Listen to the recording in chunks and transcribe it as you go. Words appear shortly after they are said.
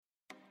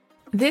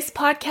This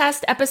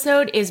podcast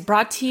episode is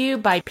brought to you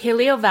by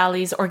Paleo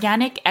Valley's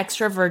organic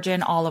extra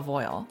virgin olive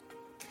oil.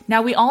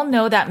 Now, we all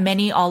know that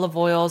many olive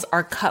oils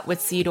are cut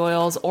with seed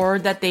oils or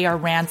that they are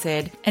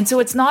rancid, and so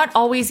it's not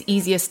always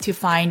easiest to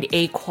find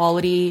a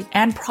quality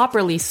and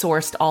properly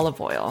sourced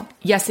olive oil.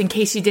 Yes, in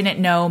case you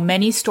didn't know,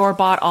 many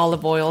store-bought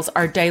olive oils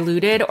are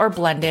diluted or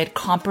blended,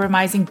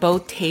 compromising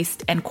both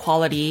taste and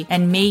quality,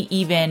 and may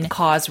even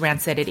cause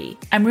rancidity.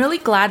 I'm really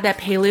glad that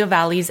Paleo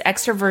Valley's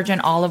extra virgin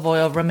olive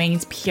oil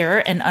remains pure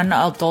and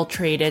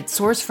unadulterated,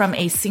 sourced from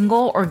a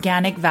single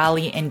organic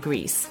valley in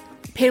Greece.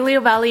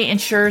 Paleo Valley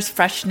ensures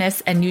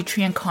freshness and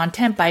nutrient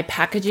content by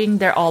packaging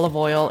their olive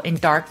oil in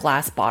dark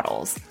glass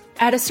bottles.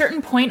 At a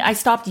certain point, I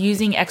stopped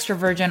using extra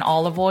virgin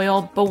olive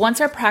oil, but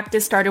once our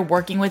practice started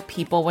working with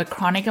people with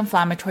chronic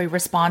inflammatory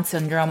response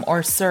syndrome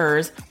or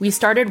CIRS, we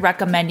started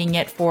recommending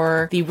it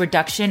for the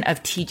reduction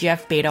of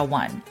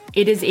TGF-beta1.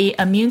 It is an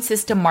immune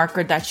system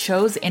marker that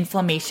shows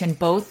inflammation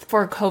both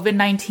for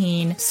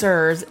COVID-19,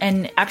 CIRS,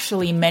 and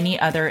actually many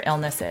other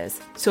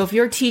illnesses. So if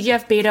your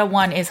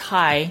TGF-beta1 is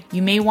high,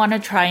 you may want to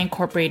try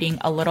incorporating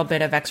a little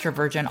bit of extra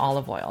virgin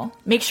olive oil.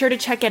 Make sure to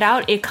check it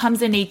out. It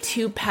comes in a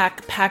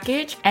 2-pack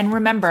package. And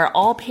remember,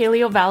 all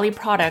Paleo Valley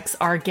products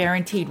are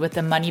guaranteed with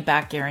a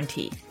money-back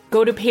guarantee.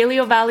 Go to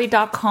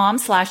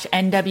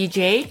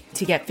paleovalley.com/NWJ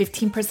to get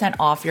 15%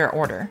 off your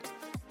order.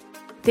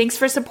 Thanks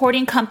for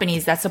supporting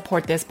companies that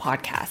support this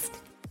podcast.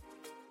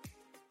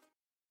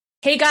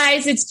 Hey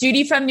guys, it's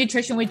Judy from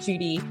Nutrition with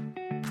Judy.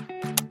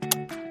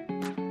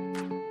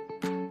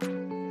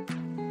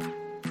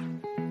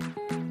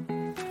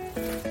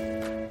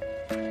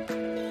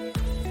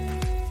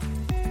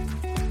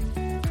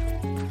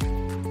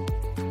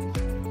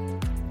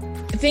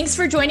 Thanks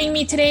for joining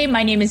me today.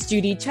 My name is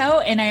Judy Cho,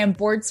 and I am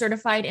board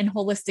certified in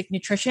holistic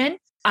nutrition.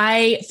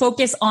 I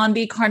focus on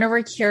the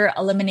carnivore cure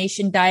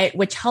elimination diet,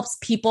 which helps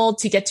people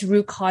to get to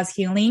root cause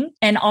healing.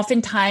 And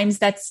oftentimes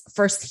that's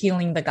first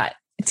healing the gut.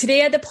 Today,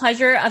 I had the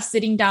pleasure of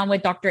sitting down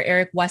with Dr.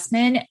 Eric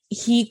Westman.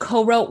 He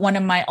co-wrote one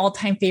of my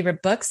all-time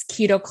favorite books,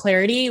 Keto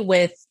Clarity,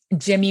 with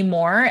Jimmy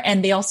Moore.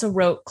 And they also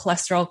wrote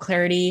Cholesterol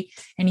Clarity.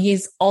 And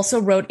he's also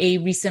wrote a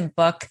recent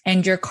book,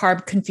 End Your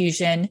Carb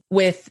Confusion,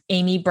 with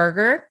Amy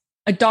Berger.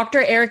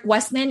 Dr. Eric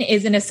Westman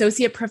is an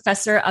associate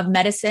professor of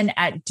medicine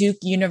at Duke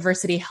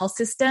University Health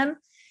System.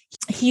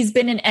 He's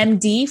been an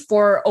MD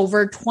for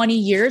over 20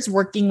 years,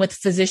 working with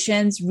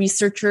physicians,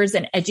 researchers,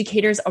 and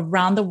educators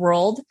around the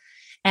world.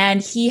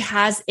 And he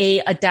has a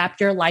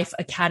Adapt Your Life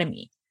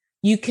Academy.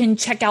 You can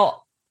check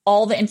out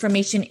all the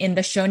information in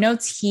the show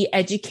notes. He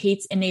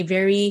educates in a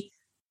very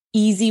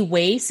easy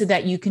way so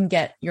that you can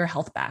get your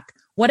health back.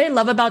 What I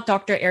love about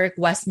Dr. Eric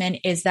Westman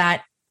is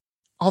that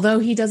although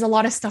he does a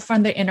lot of stuff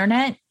on the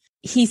internet,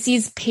 he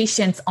sees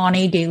patients on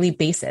a daily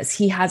basis.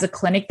 He has a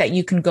clinic that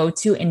you can go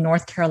to in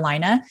North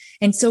Carolina.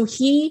 And so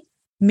he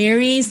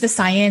marries the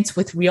science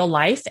with real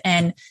life.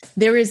 And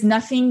there is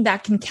nothing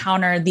that can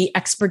counter the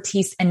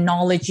expertise and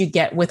knowledge you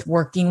get with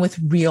working with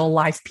real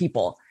life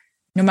people.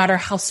 No matter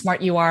how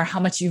smart you are, how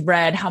much you've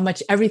read, how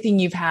much everything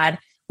you've had,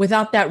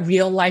 without that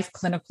real life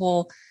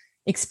clinical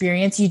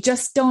experience, you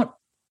just don't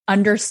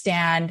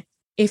understand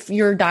if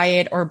your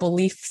diet or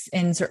beliefs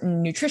in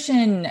certain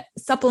nutrition,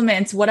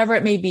 supplements, whatever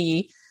it may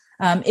be,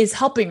 is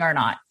helping or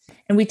not.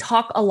 And we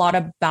talk a lot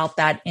about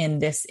that in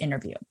this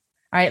interview. All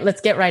right,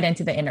 let's get right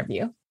into the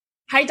interview.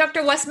 Hi,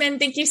 Dr. Westman.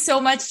 Thank you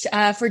so much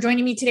for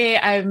joining me today.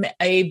 I'm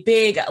a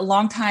big,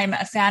 longtime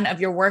fan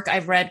of your work.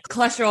 I've read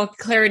Cholesterol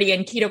Clarity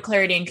and Keto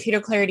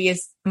Clarity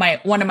is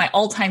one of my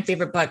all-time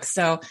favorite books.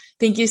 So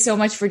thank you so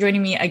much for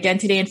joining me again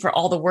today and for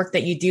all the work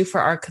that you do for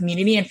our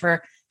community and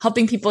for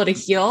helping people to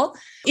heal.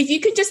 If you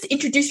could just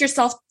introduce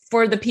yourself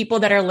for the people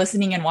that are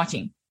listening and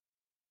watching.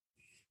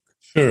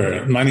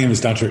 Sure. My name is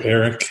Dr.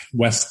 Eric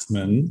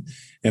Westman,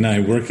 and I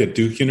work at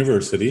Duke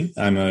University.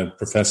 I'm a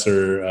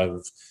professor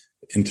of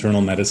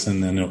internal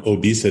medicine and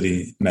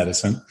obesity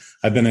medicine.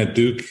 I've been at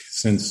Duke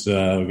since,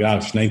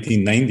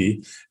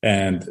 1990,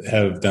 and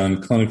have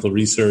done clinical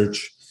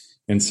research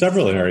in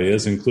several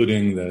areas,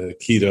 including the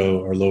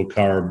keto or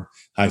low-carb,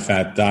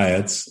 high-fat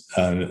diets.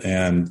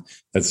 And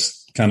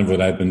that's kind of what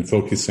I've been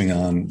focusing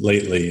on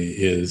lately,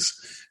 is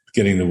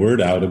getting the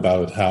word out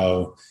about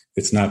how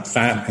it's not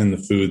fat in the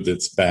food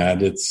that's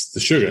bad, it's the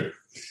sugar.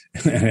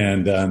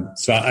 And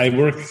so I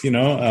work, 3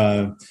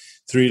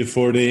 to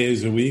 4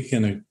 days a week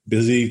in a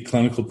busy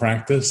clinical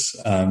practice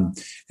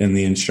in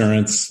the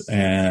insurance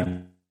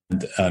and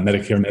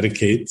Medicare,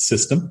 Medicaid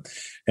system.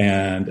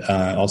 And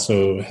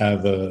also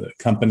have a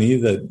company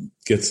that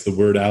gets the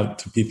word out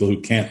to people who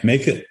can't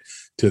make it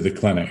to the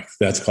clinic.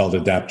 That's called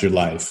Adapt Your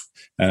Life.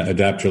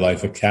 Adapt Your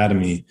Life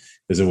Academy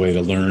is a way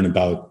to learn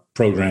about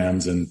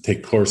programs and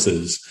take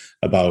courses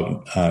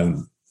about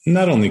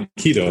not only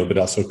keto, but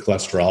also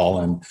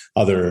cholesterol and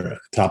other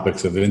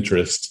topics of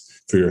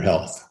interest for your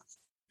health.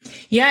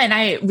 Yeah. And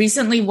I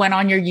recently went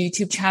on your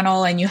YouTube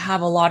channel, and you have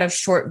a lot of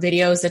short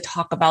videos that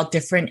talk about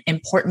different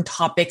important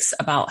topics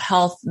about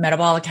health,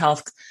 metabolic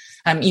health,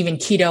 even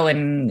keto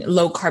and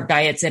low carb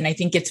diets. And I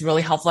think it's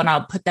really helpful. And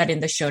I'll put that in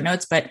the show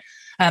notes. But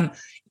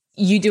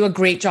you do a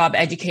great job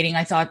educating.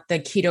 I thought the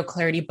Keto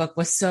Clarity book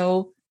was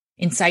so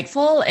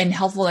insightful and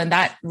helpful, and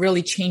that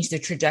really changed the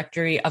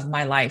trajectory of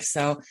my life.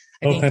 So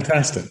I think,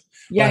 fantastic.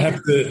 Yeah, well,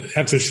 I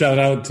have to shout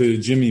out to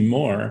Jimmy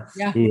Moore,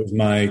 Yeah. who was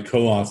my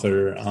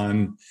co-author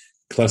on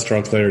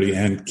Cholesterol Clarity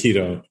and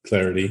Keto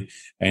Clarity,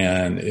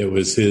 and it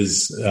was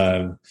his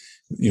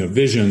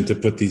vision to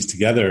put these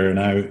together. And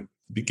I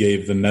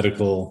gave the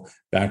medical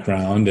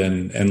background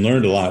and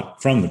learned a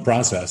lot from the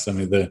process. I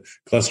mean, the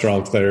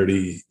Cholesterol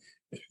Clarity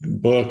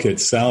book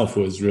itself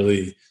was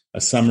really a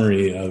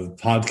summary of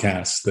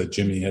podcasts that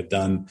Jimmy had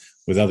done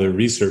with other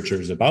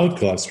researchers about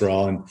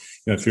cholesterol. And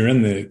if you're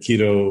in the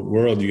keto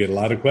world, you get a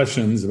lot of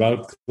questions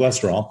about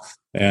cholesterol.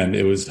 And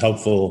it was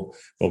helpful,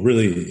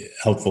 really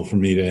helpful for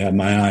me to have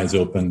my eyes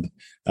opened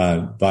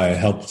by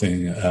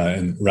helping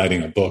and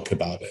writing a book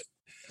about it.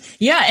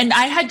 Yeah, and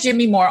I had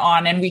Jimmy Moore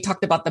on, and we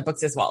talked about the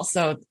books as well.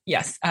 So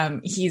yes,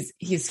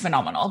 he's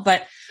phenomenal.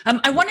 But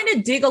I wanted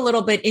to dig a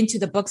little bit into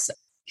the books.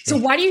 Sure.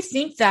 So why do you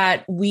think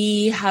that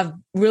we have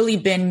really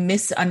been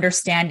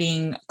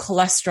misunderstanding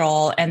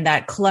cholesterol, and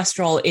that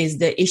cholesterol is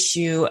the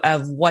issue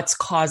of what's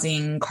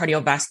causing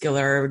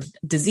cardiovascular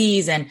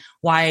disease, and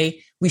why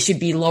we should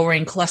be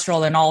lowering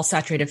cholesterol and all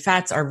saturated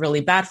fats are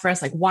really bad for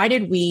us? Like, why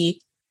did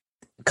we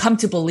come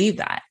to believe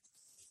that?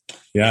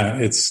 Yeah,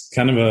 it's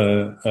kind of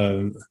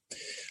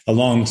a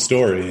long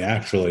story,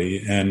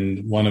 actually.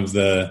 And one of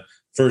the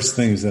first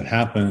things that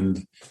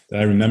happened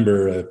that I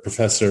remember, a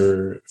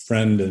professor,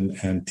 friend,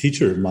 and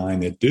teacher of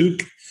mine at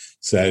Duke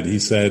said,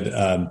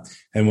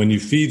 and when you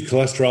feed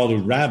cholesterol to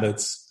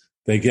rabbits,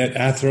 they get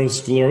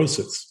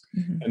atherosclerosis.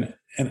 Mm-hmm.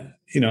 And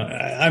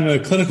I'm a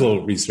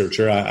clinical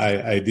researcher.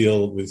 I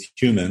deal with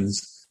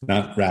humans,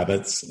 not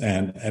rabbits.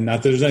 And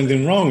not that there's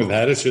anything wrong with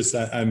that. It's just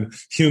I'm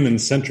human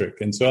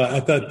centric. And so I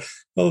thought,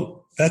 well,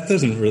 that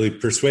doesn't really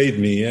persuade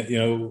me.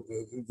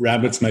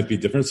 Rabbits might be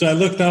different. So I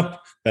looked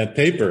up that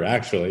paper,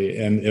 actually,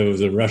 and it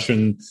was a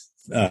Russian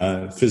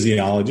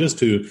physiologist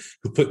who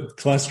put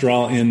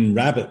cholesterol in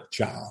rabbit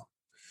chow.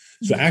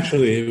 So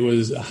actually, it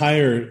was a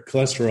higher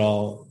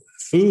cholesterol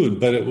food,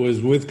 but it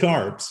was with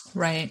carbs.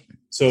 Right.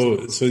 So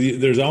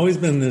there's always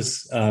been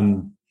this,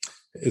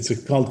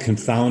 it's called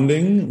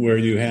confounding, where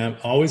you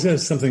always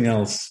have something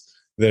else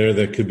there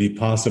that could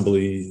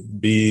possibly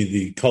be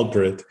the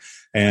culprit.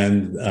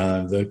 And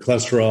the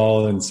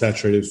cholesterol and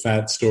saturated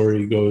fat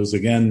story goes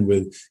again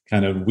with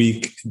kind of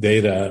weak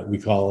data we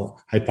call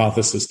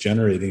hypothesis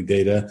generating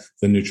data,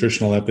 the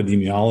nutritional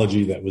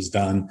epidemiology that was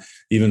done,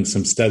 even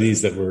some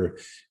studies that were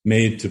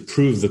made to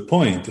prove the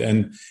point.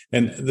 And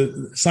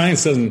the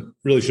science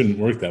shouldn't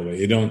work that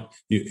way.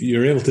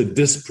 You're able to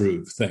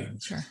disprove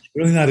things. Sure.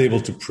 You're really not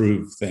able to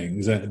prove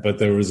things. But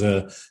there was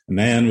a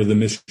man with a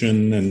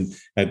mission, and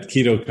at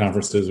keto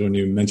conferences, when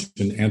you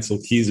mention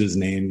Ancel Keys'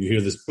 name, you hear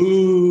this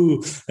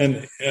boo.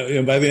 And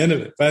by the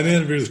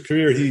end of his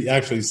career, he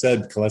actually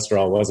said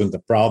cholesterol wasn't the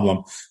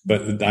problem,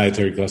 but the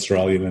dietary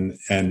cholesterol even.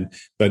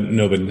 But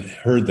nobody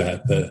heard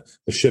that. The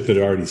ship had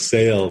already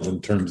sailed in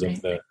terms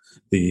of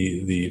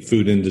the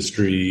food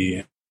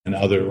industry and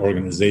other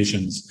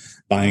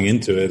organizations buying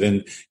into it.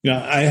 And,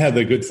 I had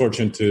the good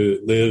fortune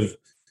to live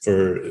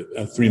for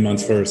 3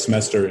 months for a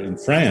semester in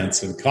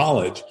France in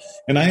college.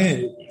 And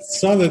I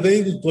saw that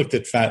they looked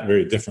at fat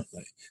very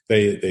differently.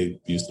 They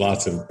used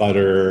lots of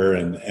butter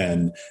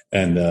and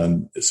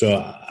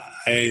so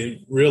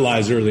I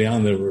realized early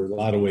on there were a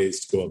lot of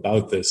ways to go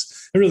about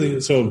this.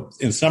 So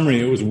in summary,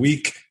 it was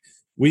weak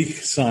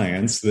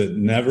science that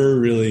never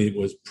really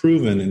was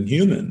proven in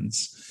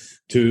humans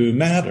to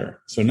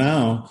matter. So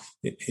now,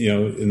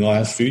 in the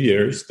last few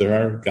years, there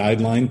are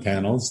guideline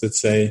panels that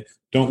say,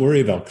 don't worry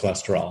about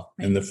cholesterol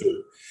in the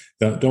food.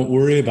 Don't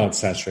worry about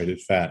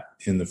saturated fat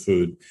in the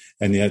food.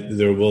 And yet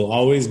there will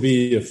always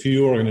be a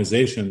few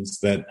organizations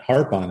that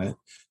harp on it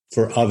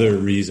for other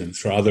reasons,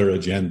 for other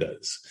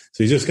agendas.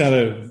 So you just got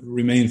to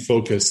remain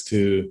focused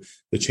to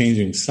the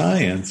changing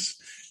science,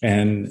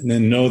 and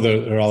then know that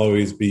there will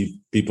always be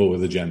people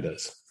with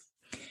agendas.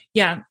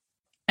 Yeah.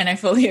 And I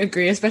fully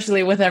agree,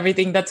 especially with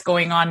everything that's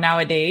going on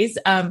nowadays.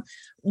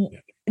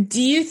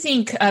 Do you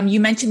think, you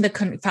mentioned the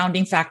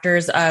confounding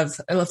factors of,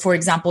 for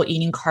example,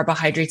 eating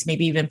carbohydrates,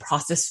 maybe even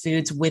processed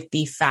foods with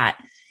the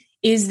fat.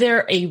 Is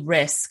there a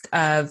risk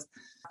of,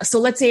 so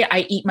let's say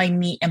I eat my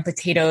meat and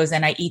potatoes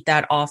and I eat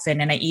that often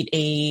and I eat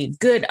a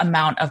good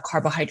amount of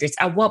carbohydrates.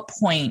 At what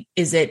point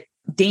is it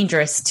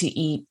dangerous to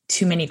eat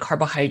too many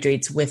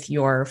carbohydrates with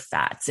your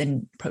fats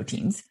and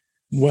proteins?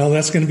 Well,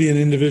 that's going to be an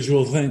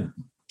individual thing.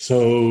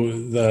 So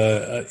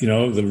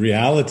the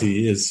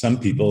reality is some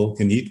people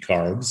can eat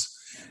carbs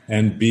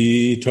and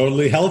be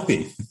totally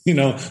healthy.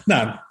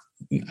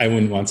 I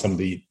wouldn't want someone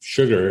to eat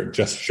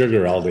just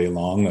sugar all day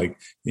long, like,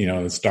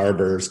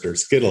 Starburst or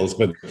Skittles,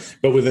 but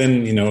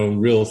within,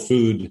 real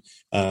food.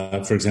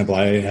 For example,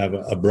 I have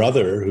a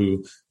brother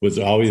who was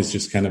always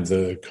just kind of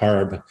the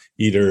carb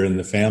eater in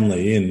the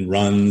family and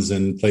runs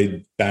and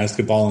played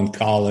basketball in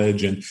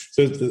college. And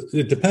so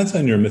it depends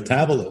on your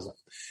metabolism.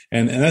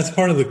 And that's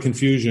part of the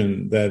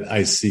confusion that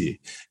I see,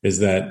 is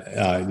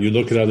that you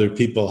look at other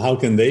people, how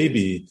can they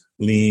be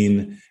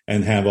lean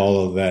and have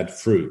all of that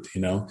fruit?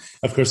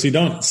 Of course, you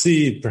don't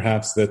see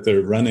perhaps that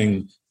they're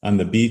running on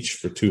the beach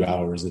for 2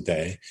 hours a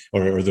day,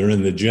 or they're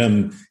in the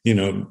gym,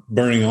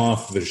 burning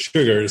off the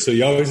sugar. So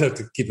you always have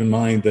to keep in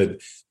mind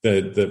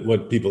that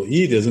what people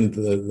eat isn't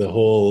the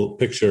whole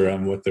picture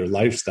on what their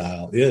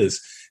lifestyle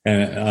is.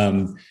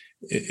 And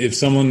if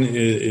someone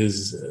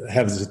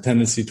has a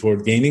tendency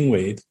toward gaining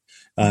weight,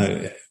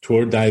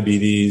 toward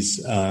diabetes,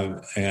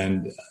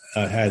 and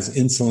has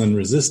insulin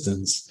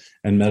resistance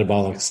and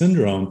metabolic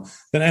syndrome,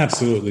 then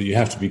absolutely you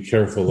have to be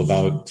careful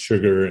about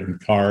sugar and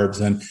carbs.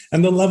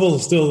 And the level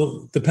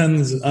still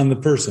depends on the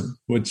person,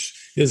 which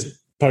is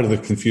part of the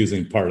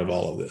confusing part of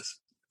all of this.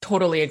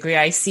 Totally agree.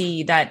 I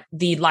see that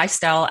the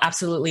lifestyle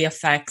absolutely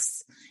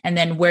affects, and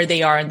then where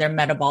they are in their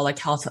metabolic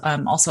health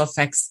also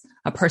affects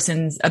a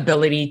person's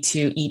ability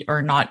to eat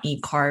or not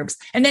eat carbs.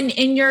 And then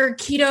in your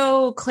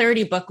Keto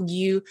Clarity book,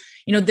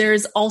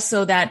 there's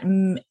also that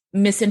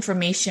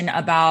misinformation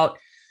about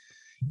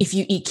if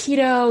you eat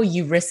keto,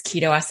 you risk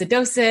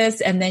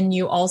ketoacidosis. And then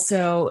you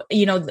also,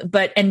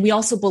 and we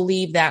also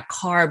believe that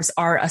carbs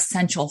are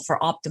essential for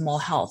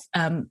optimal health.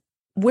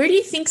 Where do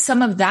you think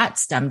some of that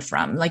stemmed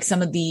from? Like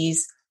some of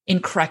these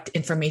incorrect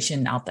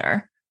information out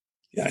there?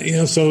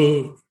 Yeah,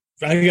 so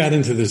I got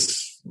into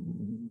this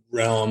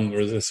realm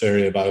or this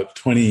area about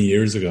 20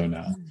 years ago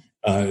now.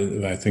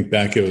 I think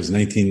back it was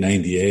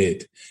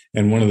 1998.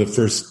 And one of the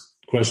first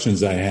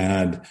questions I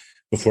had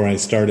before I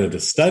started a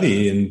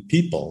study in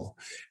people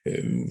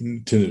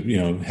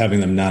to, having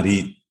them not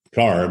eat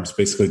carbs,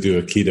 basically do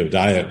a keto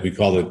diet. We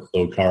called it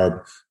low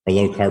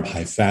carb,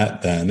 high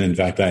fat then. In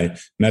fact, I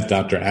met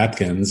Dr.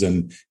 Atkins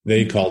and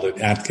they called it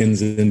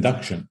Atkins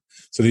induction.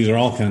 So these are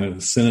all kind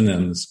of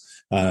synonyms.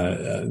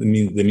 They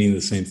mean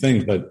the same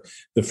thing. But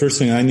the first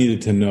thing I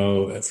needed to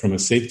know from a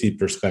safety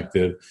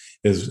perspective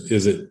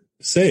is it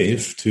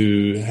safe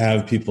to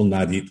have people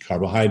not eat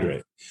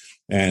carbohydrate?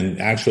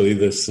 And actually,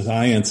 the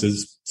science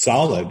is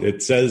solid.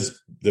 It says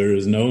there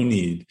is no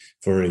need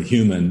for a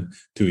human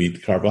to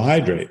eat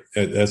carbohydrate.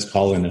 That's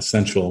called an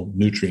essential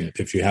nutrient.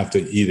 If you have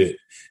to eat it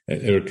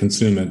or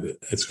consume it,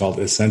 it's called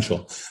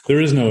essential. There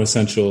is no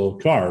essential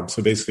carb.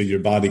 So basically, your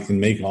body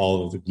can make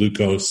all of the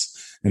glucose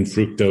and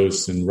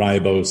fructose and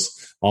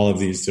ribose, all of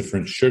these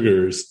different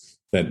sugars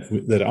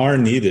that are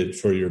needed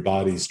for your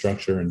body's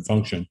structure and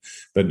function.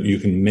 But you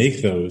can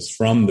make those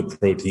from the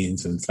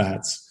proteins and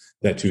fats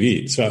that you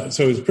eat. So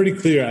it's pretty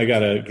clear. I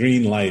got a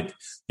green light.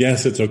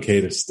 Yes, it's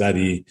okay to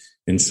study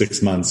in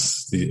 6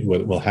 months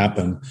what will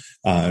happen.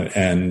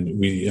 And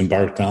we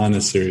embarked on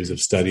a series of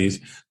studies.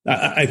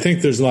 I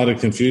think there's a lot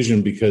of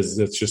confusion because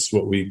that's just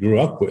what we grew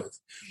up with.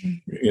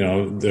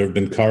 There have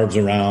been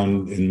carbs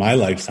around in my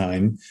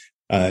lifetime.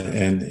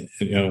 When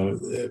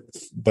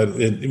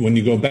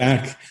you go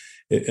back,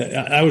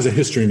 I was a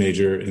history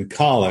major in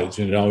college,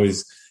 and it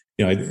always,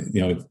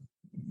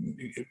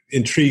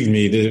 intrigued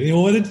me to,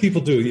 what did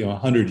people do,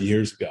 100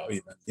 years ago,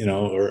 even,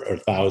 or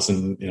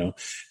 1,000,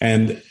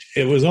 and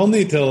it was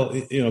only till,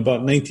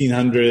 about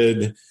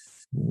 1900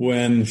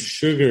 when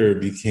sugar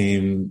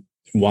became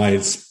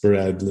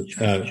widespread,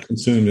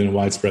 consumed in a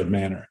widespread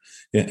manner.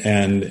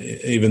 And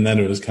even then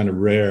it was kind of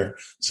rare.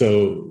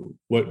 So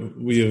what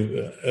we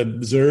have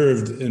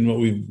observed and what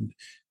we've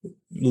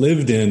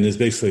lived in is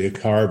basically a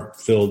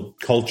carb-filled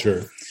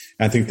culture.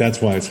 I think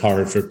that's why it's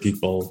hard for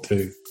people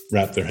to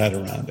wrap their head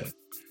around it.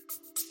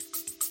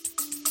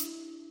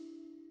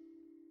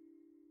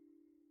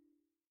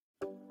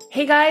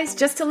 Hey guys,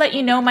 just to let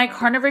you know, my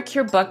Carnivore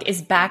Cure book is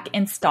back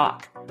in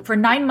stock. For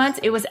 9 months,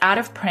 it was out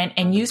of print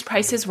and used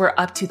prices were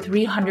up to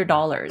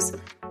 $300.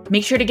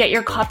 Make sure to get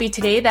your copy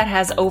today that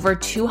has over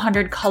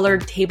 200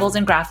 colored tables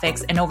and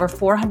graphics and over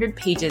 400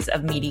 pages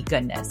of meaty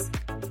goodness.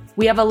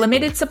 We have a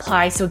limited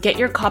supply, so get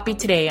your copy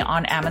today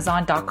on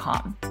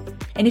Amazon.com.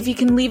 And if you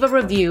can leave a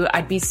review,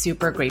 I'd be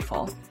super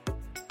grateful.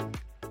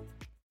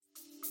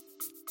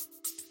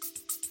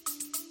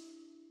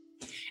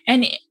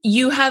 And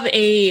you have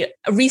a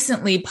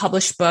recently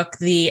published book,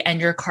 The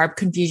End Your Carb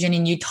Confusion,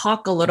 and you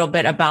talk a little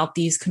bit about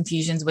these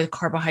confusions with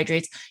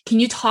carbohydrates. Can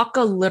you talk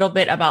a little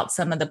bit about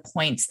some of the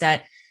points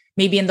that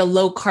maybe in the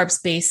low carb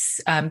space,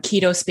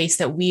 keto space,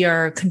 that we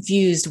are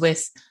confused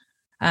with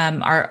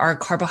our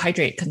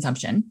carbohydrate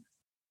consumption?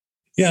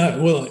 Yeah,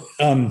 well,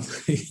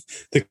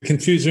 the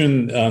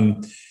confusion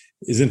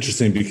is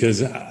interesting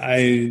because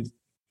I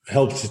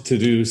helped to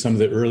do some of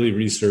the early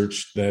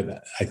research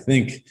that I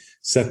think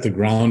set the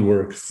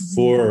groundwork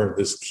for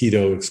this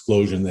keto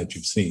explosion that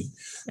you've seen.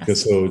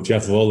 Yes. So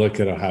Jeff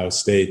Volek at Ohio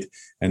State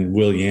and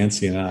Will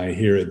Yancey and I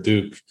here at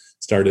Duke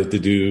started to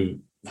do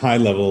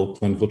high-level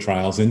clinical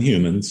trials in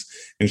humans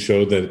and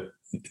showed that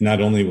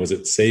not only was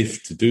it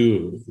safe to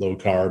do low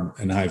carb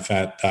and high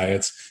fat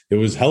diets, it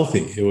was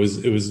healthy. It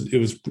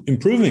was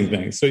improving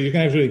things. So you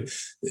can actually,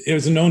 it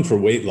was known for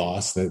weight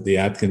loss, the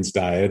Atkins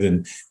diet,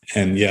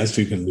 and yes,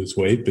 you can lose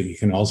weight, but you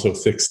can also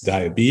fix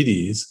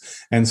diabetes.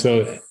 And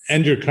so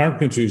End Your Carb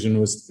Confusion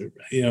was,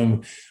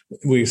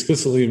 we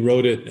explicitly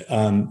wrote it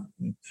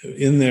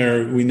in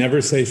there. We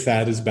never say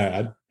fat is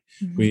bad.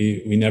 Mm-hmm.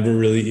 We never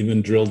really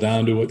even drill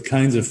down to what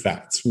kinds of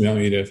fats. We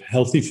only eat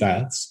healthy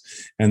fats.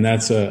 And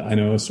that's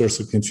a source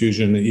of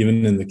confusion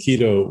even in the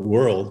keto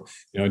world.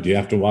 Do you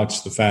have to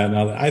watch the fat?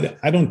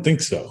 I don't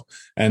think so.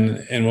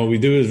 And what we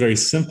do is very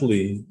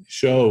simply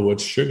show what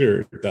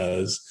sugar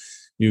does.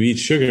 You eat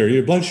sugar,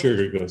 your blood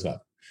sugar goes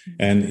up.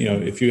 And,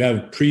 if you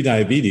have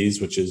pre-diabetes,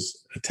 which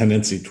is a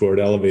tendency toward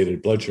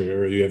elevated blood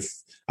sugar, or you have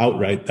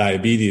outright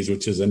diabetes,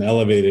 which is an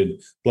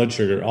elevated blood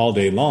sugar all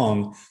day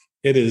long,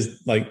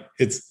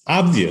 it's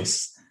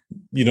obvious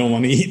you don't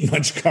want to eat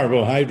much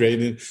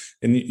carbohydrate.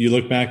 And you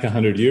look back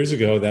 100 years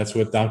ago, that's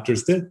what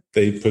doctors did.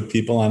 They put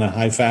people on a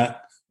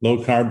high-fat,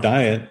 low-carb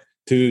diet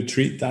to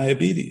treat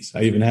diabetes.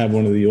 I even have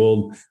one of the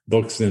old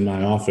books in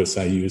my office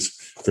I use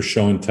for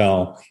show and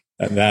tell,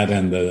 that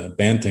and the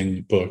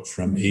Banting book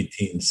from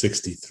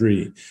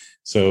 1863.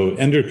 So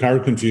End Your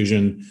Carb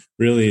Confusion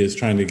really is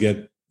trying to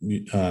get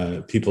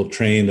people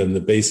trained on the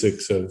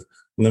basics of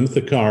limit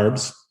the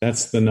carbs.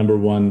 That's the number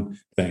one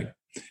thing.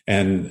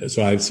 And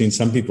so I've seen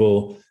some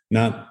people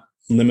not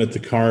limit the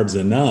carbs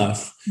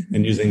enough,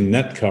 and using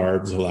net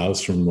carbs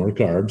allows for more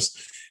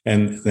carbs.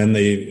 And then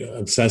they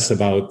obsess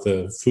about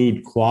the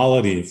food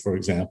quality, for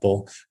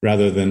example,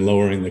 rather than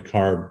lowering the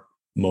carb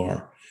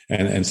more.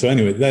 And so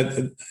anyway,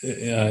 that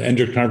End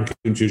Your Carb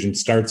Confusion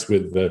starts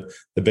with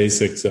the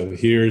basics of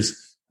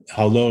here's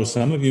how low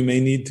some of you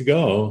may need to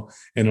go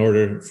in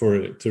order for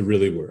it to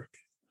really work.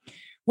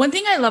 One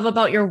thing I love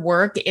about your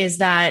work is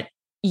that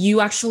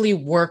you actually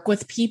work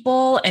with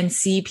people and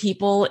see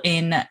people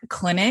in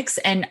clinics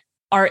and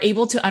are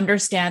able to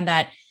understand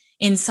that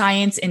in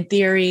science, in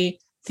theory,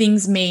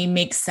 things may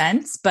make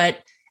sense, but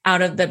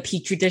out of the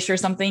petri dish or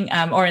something,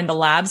 or in the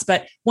labs.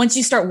 But once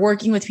you start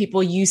working with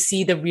people, you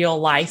see the real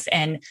life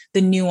and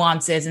the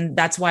nuances. And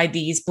that's why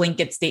these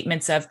blanket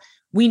statements of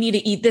we need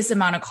to eat this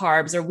amount of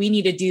carbs, or we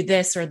need to do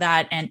this or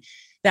that, and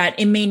that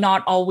it may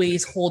not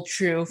always hold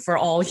true for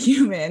all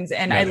humans.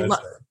 And I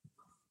love,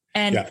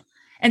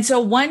 and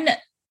so one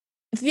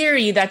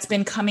theory that's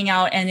been coming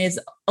out and is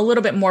a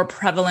little bit more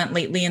prevalent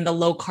lately in the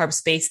low carb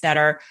space that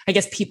are, I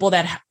guess, people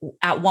that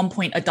at one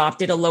point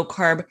adopted a low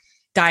carb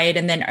diet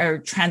and then are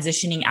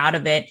transitioning out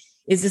of it,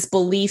 is this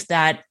belief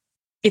that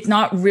it's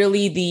not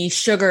really the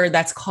sugar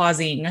that's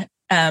causing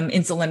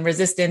insulin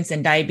resistance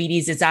and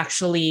diabetes. It's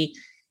actually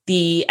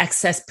the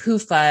excess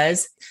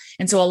PUFAs.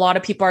 And so a lot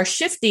of people are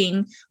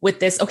shifting with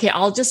this. Okay,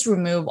 I'll just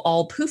remove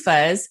all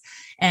PUFAs.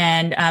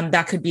 And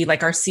that could be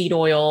like our seed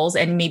oils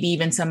and maybe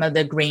even some of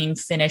the grain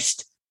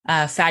finished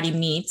fatty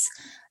meats.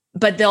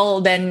 But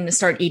they'll then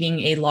start eating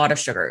a lot of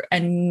sugar,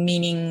 and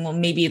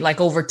meaning maybe like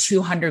over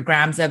 200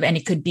 grams of, and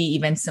it could be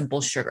even simple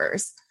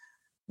sugars.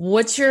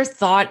 What's your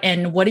thought,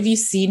 and what have you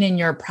seen in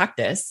your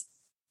practice?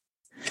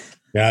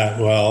 Yeah,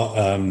 well,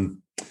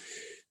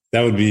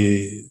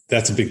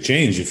 that's a big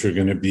change if you're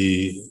going to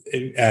be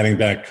adding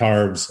back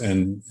carbs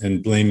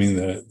and blaming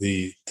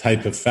the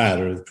type of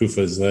fat or the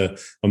PUFAs, the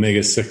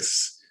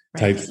omega-6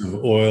 types of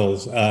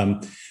oils.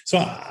 So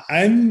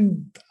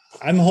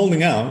I'm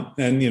holding out,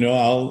 and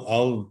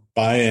I'll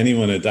buy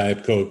anyone a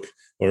Diet Coke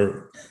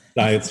or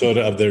diet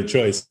soda of their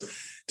choice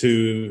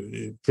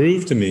to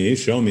prove to me,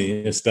 show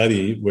me a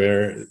study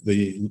where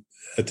the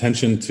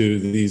attention to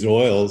these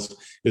oils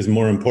is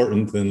more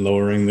important than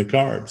lowering the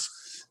carbs.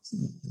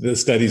 The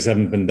studies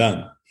haven't been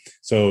done.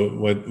 So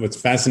what's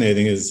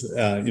fascinating is,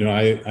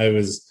 I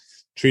was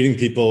treating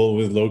people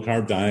with low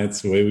carb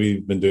diets the way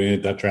we've been doing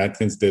it. Dr.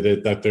 Atkins did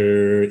it,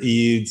 Dr.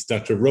 Eads,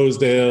 Dr.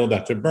 Rosedale,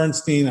 Dr.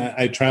 Bernstein.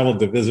 I traveled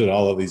to visit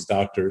all of these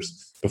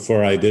doctors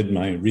before I did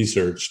my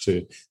research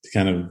to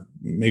kind of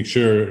make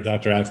sure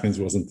Dr.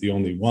 Atkins wasn't the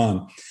only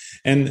one.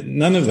 And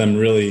none of them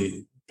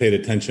really paid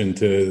attention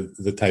to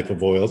the type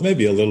of oils,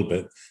 maybe a little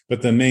bit,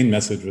 but the main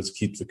message was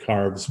keep the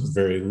carbs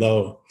very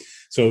low.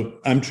 So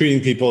I'm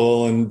treating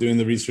people and doing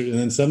the research, and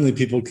then suddenly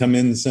people come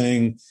in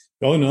saying,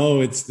 "Oh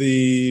no, it's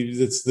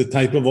the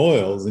type of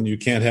oils, and you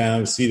can't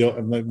have seed oil."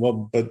 I'm like,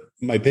 well, but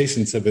my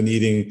patients have been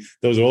eating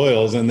those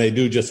oils, and they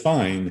do just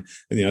fine.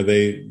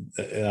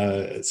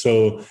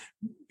 So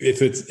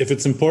if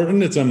it's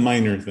important, it's a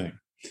minor thing.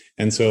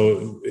 And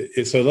so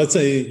let's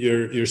say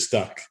you're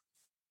stuck.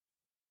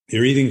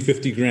 You're eating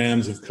 50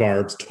 grams of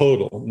carbs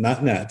total,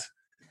 not net.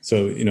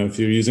 So if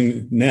you're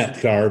using net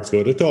carbs,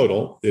 go to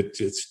total.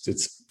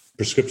 It's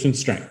prescription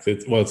strength.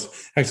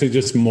 It's actually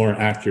just more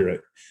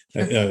accurate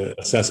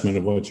assessment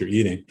of what you're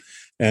eating.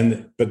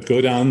 But go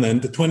down then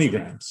to 20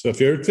 grams. So if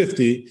you're at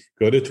 50,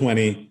 go to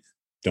 20.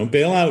 Don't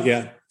bail out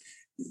yet.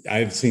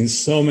 I've seen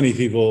so many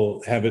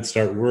people have it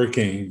start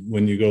working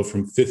when you go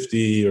from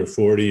 50 or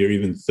 40 or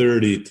even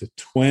 30 to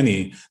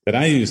 20, that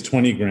I use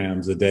 20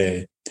 grams a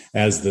day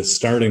as the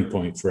starting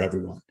point for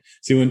everyone.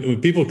 See,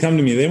 when people come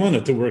to me, they want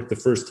it to work the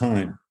first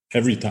time,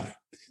 every time.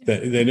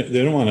 They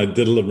don't want to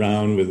diddle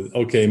around with,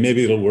 okay,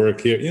 maybe it'll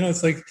work here.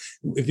 It's like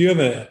if you have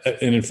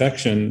an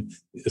infection,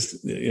 a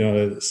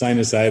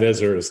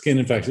sinusitis or a skin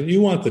infection,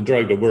 you want the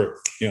drug to work,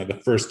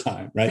 the first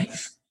time, right?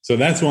 So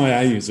that's why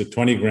I use a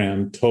 20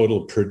 gram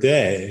total per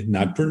day,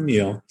 not per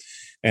meal.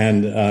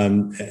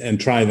 And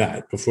try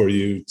that before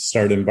you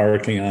start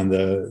embarking on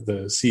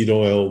the seed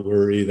oil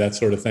worry, that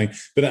sort of thing.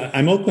 But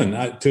I'm open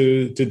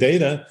to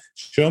data.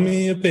 Show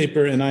me a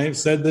paper. And I've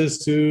said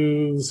this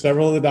to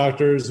several of the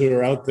doctors who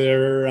are out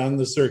there on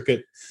the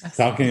circuit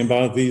talking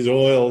about these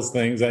oils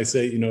things. I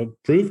say,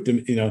 prove to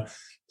me,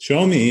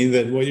 show me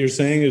that what you're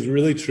saying is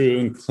really true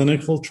in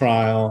clinical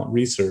trial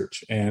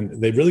research.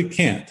 And they really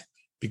can't,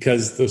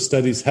 because those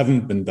studies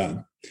haven't been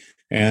done.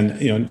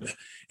 And,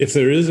 if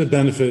there is a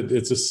benefit,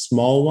 it's a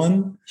small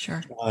one.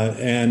 Sure.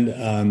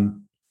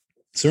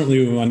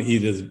 Certainly we want to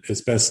eat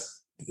as best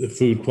the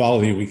food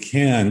quality we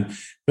can,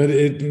 but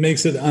it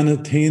makes it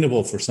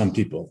unattainable for some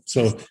people.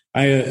 So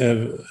I'm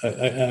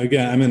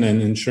in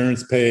an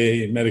insurance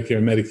pay,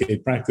 Medicare,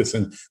 Medicaid practice,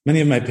 and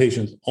many of my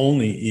patients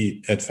only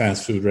eat at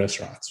fast food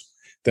restaurants.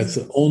 That's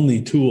the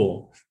only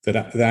tool that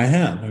I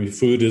have. I mean,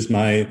 food is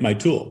my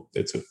tool.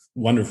 It's a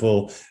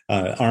wonderful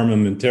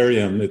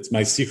armamentarium. It's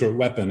my secret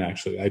weapon,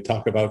 actually. I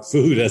talk about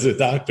food as a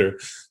doctor.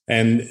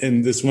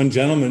 And this one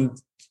gentleman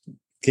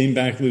came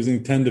back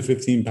losing 10 to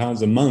 15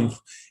 pounds a month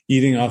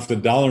eating off the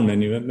dollar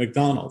menu at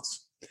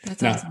McDonald's.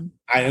 That's now, awesome.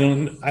 I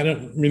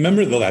don't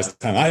remember the last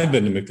time I've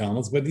been to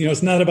McDonald's, but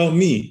it's not about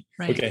me.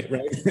 Right. Okay,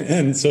 right.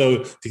 And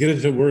so to get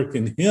it to work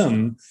in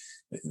him,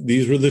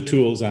 these were the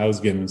tools I was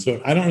given.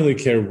 So I don't really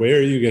care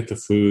where you get the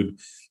food.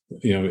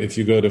 If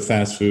you go to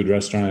fast food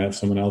restaurant, have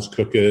someone else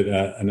cook it.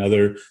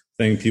 Another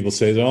thing people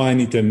say is, "Oh, I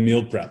need to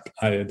meal prep.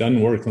 It doesn't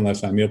work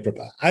unless I meal prep."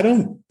 I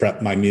don't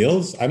prep my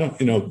meals. I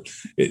don't.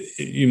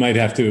 You might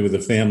have to with a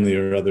family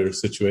or other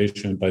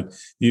situation, but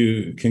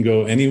you can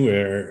go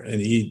anywhere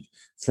and eat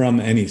from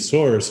any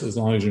source as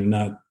long as you're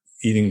not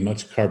eating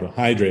much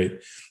carbohydrate.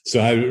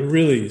 So I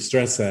really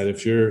stress that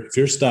if you're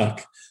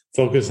stuck,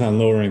 focus on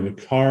lowering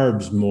the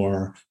carbs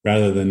more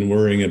rather than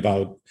worrying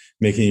about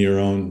making your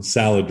own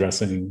salad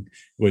dressing,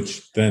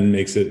 which then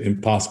makes it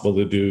impossible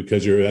to do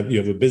because you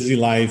have a busy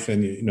life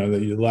and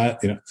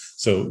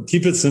so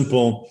keep it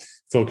simple.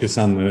 Focus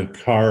on the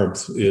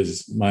carbs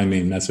is my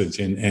main message,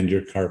 and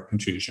your carb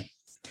confusion.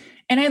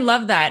 And I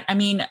love that. I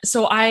mean,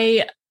 so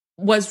I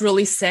was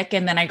really sick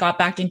and then I got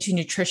back into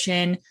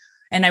nutrition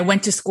and I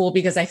went to school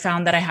because I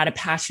found that I had a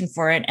passion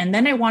for it. And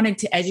then I wanted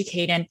to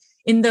educate. And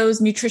in those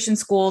nutrition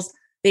schools,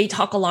 they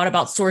talk a lot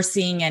about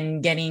sourcing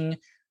and getting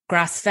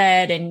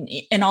grass-fed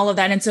and all of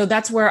that. And so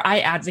that's where I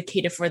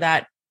advocated for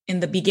that in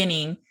the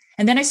beginning.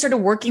 And then I started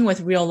working with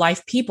real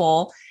life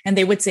people and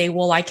they would say,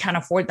 well, I can't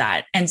afford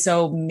that. And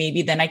so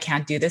maybe then I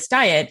can't do this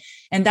diet.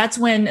 And that's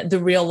when the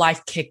real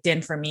life kicked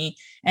in for me.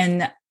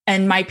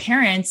 And my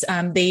parents,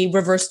 they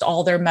reversed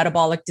all their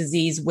metabolic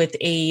disease with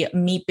a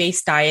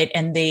meat-based diet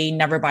and they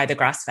never buy the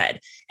grass-fed.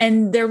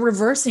 And they're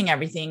reversing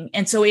everything.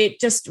 And so it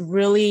just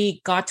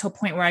really got to a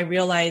point where I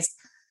realized,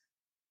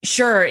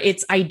 sure,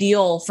 it's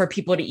ideal for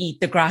people to eat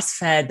the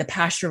grass-fed, the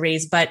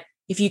pasture-raised, but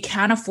if you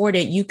can't afford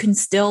it, you can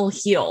still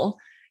heal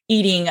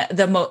eating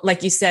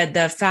like you said,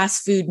 the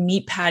fast food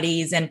meat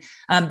patties and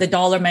the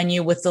dollar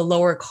menu with the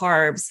lower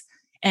carbs.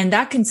 And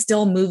that can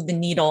still move the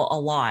needle a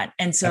lot.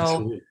 And so,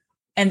 absolutely.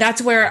 And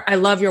that's where I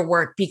love your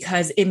work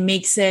because it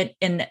makes it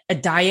a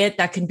diet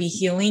that can be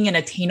healing and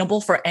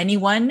attainable for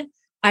anyone.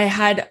 I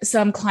had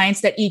some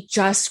clients that eat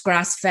just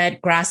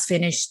grass-fed,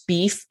 grass-finished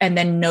beef and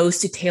then nose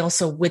to tail,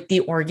 so with the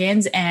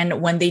organs.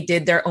 And when they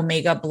did their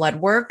omega blood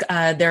work,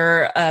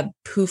 their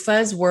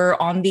PUFAs were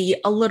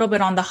a little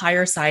bit on the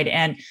higher side.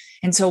 And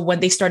so when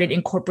they started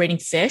incorporating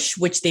fish,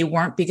 which they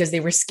weren't because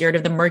they were scared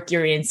of the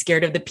mercury and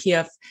scared of the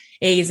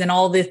PFAs and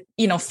all the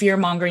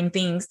fear-mongering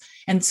things.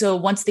 And so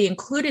once they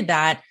included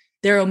that,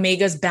 their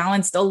omegas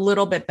balanced a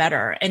little bit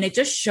better. And it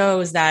just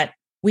shows that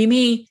we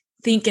may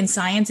think in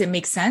science it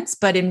makes sense,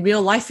 but in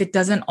real life it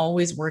doesn't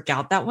always work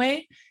out that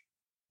way.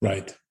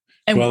 Right.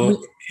 And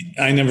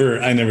I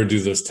never do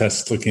those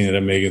tests looking at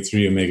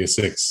omega-3,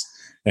 omega-6,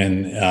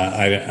 and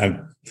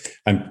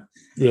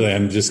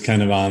I'm just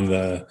kind of on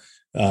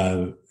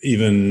the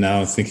even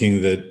now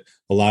thinking that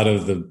a lot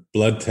of the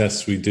blood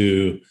tests we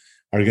do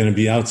are going to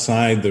be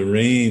outside the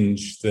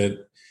range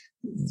that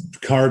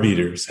carb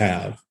eaters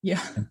have.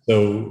 Yeah.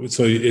 So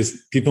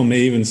people may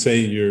even say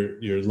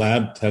your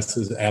lab test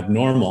is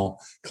abnormal,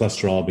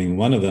 cholesterol being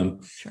one of them,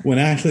 sure, when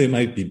actually it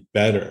might be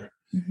better.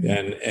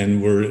 Mm-hmm.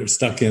 And we're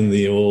stuck in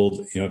the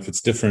old, if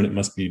it's different, it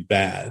must be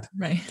bad.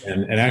 Right.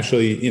 And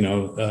actually,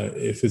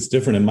 if it's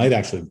different, it might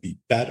actually be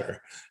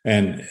better.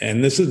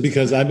 And this is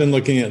because I've been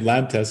looking at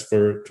lab tests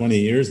for 20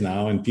 years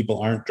now, and people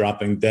aren't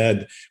dropping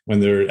dead when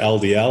their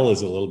LDL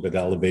is a little bit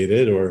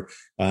elevated,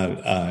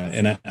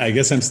 and I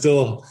guess I'm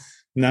still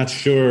not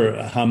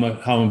sure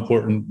how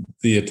important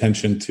the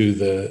attention to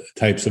the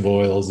types of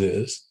oils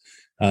is.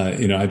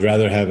 I'd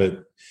rather have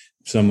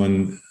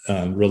someone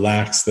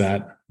relax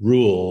that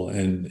rule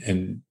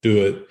and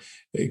do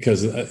it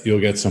because you'll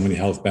get so many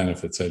health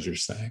benefits, as you're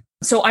saying.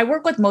 So I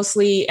work with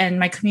mostly, and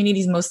my community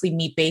is mostly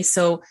meat-based.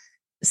 So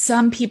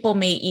some people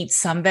may eat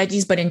some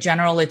veggies, but in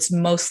general, it's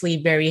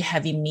mostly very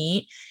heavy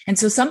meat. And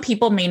so some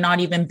people may not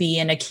even be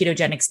in a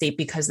ketogenic state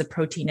because the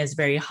protein is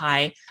very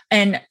high.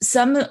 And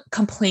some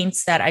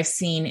complaints that I've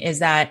seen is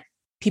that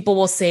people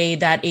will say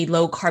that a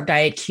low carb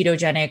diet,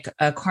 ketogenic,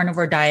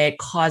 carnivore diet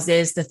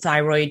causes the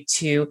thyroid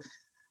to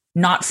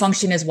not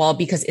function as well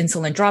because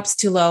insulin drops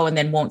too low and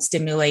then won't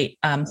stimulate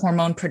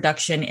hormone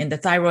production in the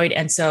thyroid.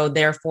 And so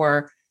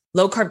therefore,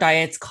 low carb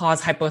diets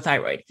cause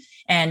hypothyroid.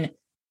 And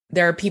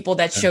there are people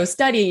that show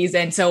studies.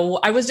 And so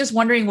I was just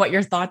wondering what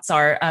your thoughts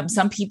are.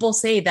 Some people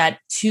say that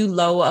too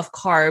low of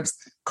carbs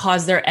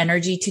cause their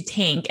energy to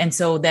tank. And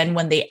so then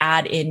when they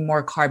add in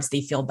more carbs,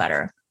 they feel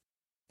better.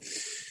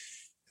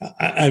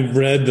 I've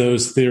read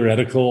those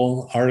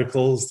theoretical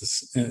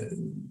articles,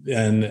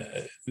 and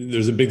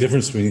there's a big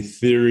difference between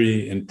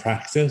theory and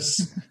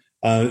practice.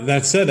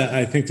 That said,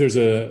 I think there's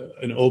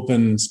an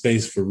open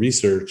space for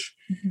research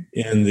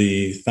in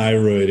the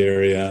thyroid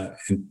area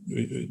and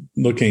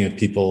looking at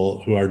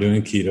people who are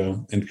doing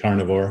keto and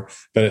carnivore.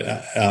 But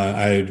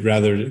I'd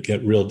rather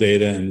get real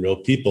data and real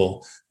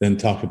people than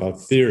talk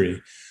about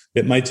theory.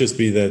 It might just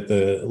be that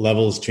the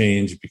levels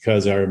change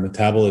because our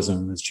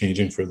metabolism is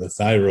changing for the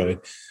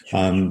thyroid.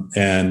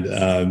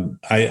 The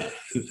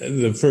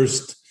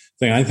first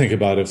thing I think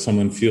about if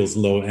someone feels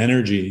low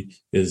energy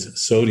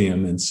is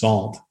sodium and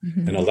salt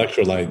and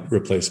electrolyte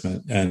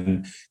replacement.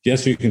 And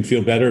yes, you can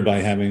feel better by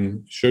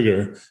having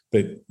sugar,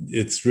 but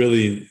it's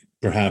really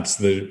perhaps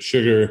the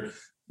sugar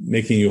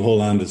making you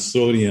hold on to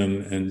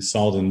sodium and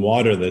salt and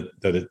water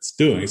that it's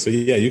doing. So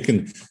yeah, you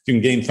can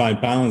gain 5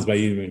 pounds by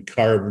eating a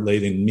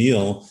carb-laden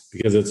meal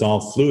because it's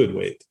all fluid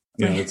weight.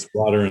 It's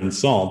water and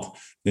salt.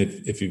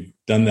 If you've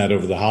done that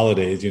over the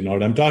holidays, you know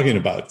what I'm talking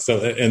about.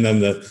 So, and then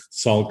the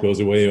salt goes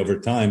away over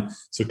time.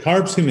 So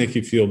carbs can make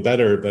you feel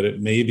better, but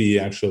it may be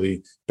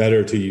actually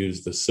better to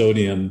use the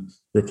sodium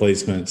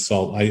replacement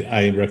salt.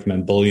 I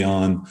recommend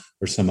bouillon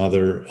or some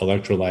other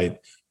electrolyte.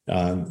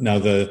 Now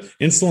the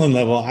insulin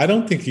level, I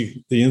don't think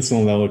the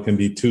insulin level can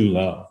be too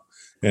low.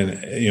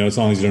 And, as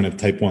long as you don't have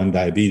type 1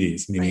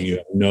 diabetes, meaning you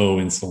have no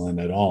insulin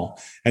at all.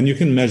 And you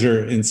can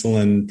measure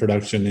insulin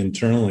production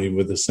internally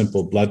with a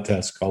simple blood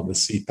test called the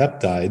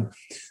C-peptide.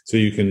 So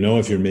you can know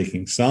if you're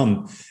making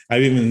some.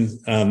 I've even,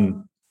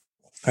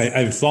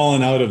 I've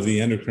fallen out of the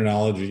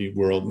endocrinology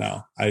world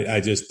now.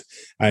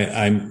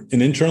 I'm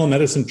an internal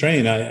medicine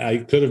trained. I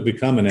could have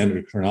become an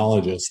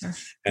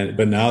endocrinologist,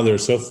 but now they're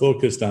so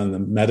focused on the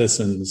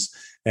medicines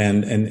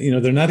and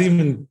they're not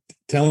even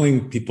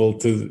telling people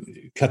to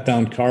cut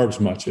down carbs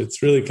much.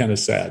 It's really kind of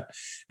sad.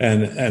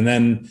 And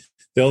then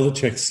they'll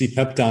check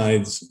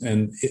C-peptides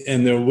and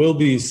there will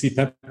be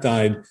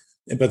C-peptide,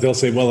 but they'll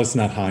say, well, it's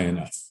not high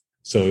enough.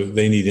 So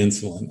they need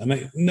insulin. I'm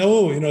like,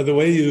 no, the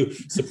way you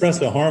suppress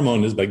a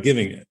hormone is by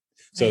giving it.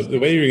 So the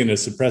way you're going to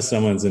suppress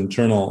someone's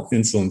internal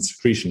insulin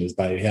secretion is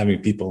by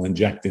having people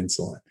inject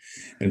insulin.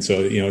 And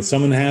so, if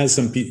someone has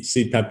some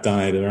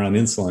C-peptide or on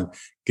insulin,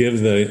 give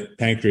the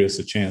pancreas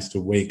a chance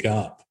to wake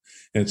up.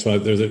 And so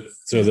there's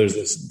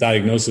this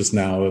diagnosis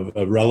now of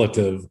a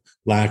relative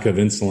lack of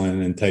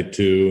insulin in type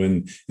 2,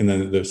 and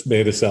then there's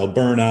beta cell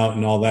burnout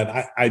and all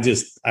that.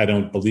 I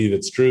don't believe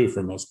it's true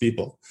for most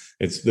people.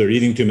 They're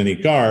eating too many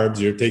carbs.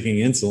 You're taking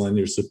insulin.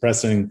 You're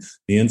suppressing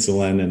the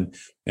insulin,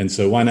 and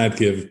so why not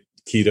give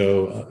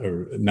keto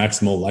or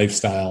maximal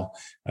lifestyle?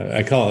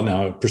 I call it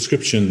now a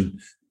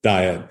prescription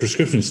diet,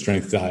 prescription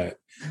strength diet,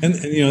 and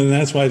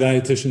that's why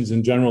dietitians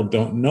in general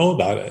don't know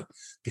about it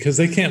because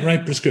they can't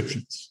write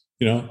prescriptions.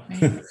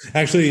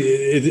 Actually,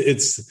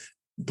 it's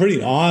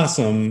pretty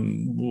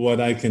awesome what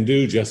I can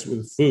do just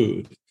with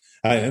food.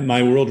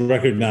 My world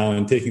record now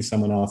in taking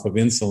someone off of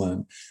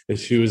insulin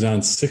is she was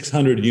on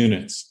 600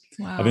 units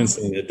of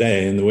insulin a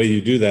day. And the way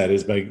you do that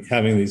is by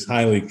having these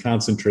highly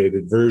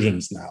concentrated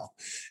versions now.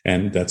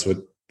 And that's what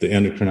the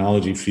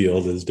endocrinology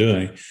field is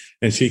doing.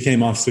 And she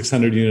came off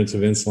 600 units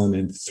of insulin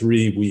in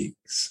 3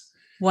 weeks.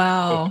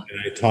 Wow. And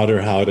I taught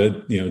her how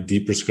to,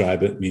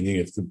 deprescribe it, meaning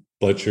if the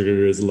blood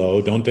sugar is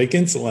low, don't take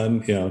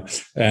insulin,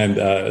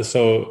 And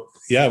so,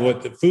 yeah,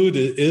 what the food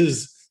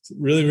is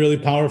really, really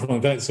powerful.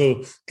 In fact,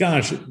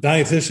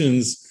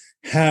 dietitians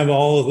have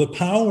all of the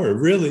power,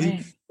 really.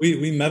 Right.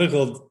 We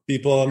medical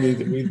people,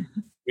 we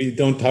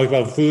don't talk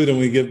about food and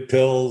we give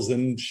pills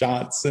and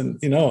shots. And,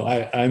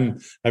 I've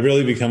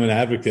really become an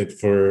advocate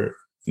for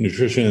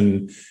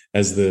nutrition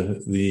as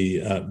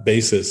the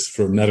basis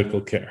for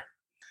medical care.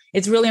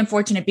 It's really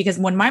unfortunate because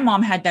when my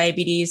mom had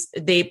diabetes,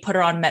 they put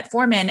her on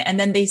metformin and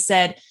then they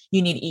said,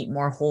 you need to eat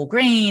more whole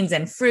grains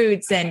and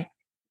fruits. And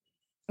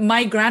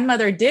my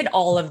grandmother did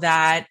all of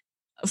that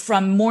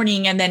from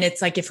morning. And then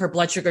it's like, if her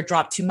blood sugar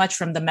dropped too much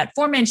from the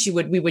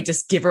metformin, we would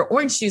just give her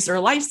orange juice or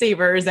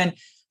lifesavers.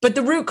 But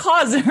the root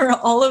cause are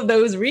all of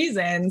those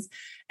reasons.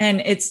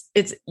 And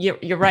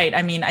you're right.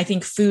 I mean, I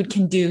think food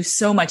can do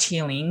so much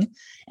healing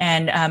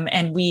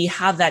and we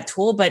have that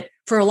tool, but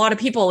for a lot of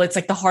people, it's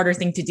like the harder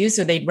thing to do.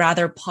 So they'd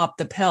rather pop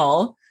the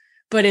pill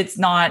but it's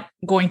not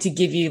going to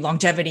give you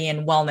longevity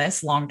and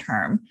wellness long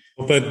term.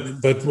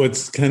 But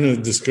what's kind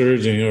of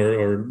discouraging,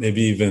 or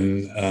maybe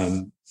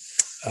even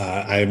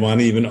I want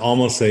to even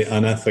almost say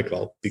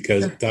unethical,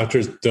 because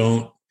doctors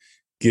don't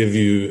give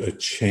you a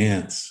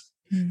chance.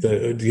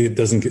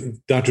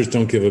 Doctors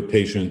don't give a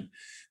patient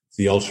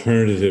the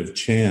alternative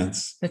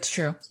chance. That's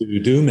true. To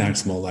do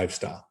maximal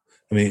lifestyle.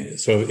 I mean,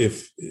 so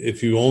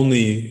if you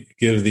only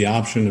give the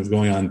option of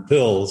going on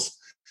pills,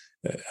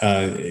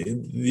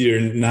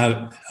 you're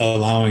not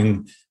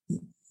allowing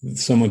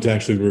someone to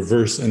actually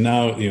reverse. And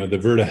now, the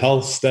Virta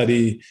Health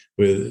study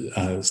with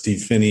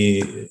Steve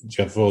Phinney,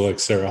 Jeff Volek,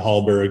 Sarah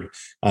Hallberg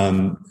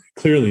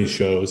clearly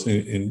shows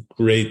in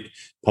great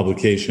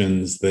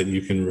publications that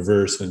you can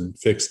reverse and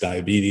fix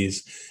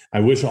diabetes. I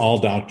wish all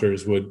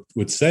doctors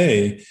would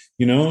say,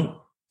 do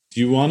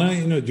you want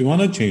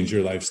to change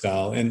your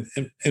lifestyle? And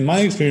in my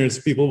experience,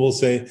 people will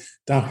say,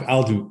 Doc,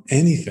 I'll do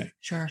anything.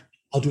 Sure.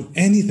 I'll do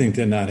anything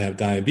to not have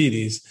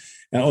diabetes.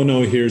 And, oh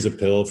no, here's a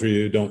pill for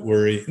you. Don't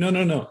worry.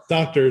 No.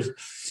 Doctors,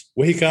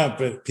 wake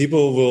up.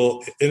 People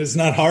will, it's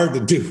not hard to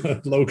do a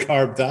low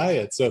carb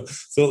diet. So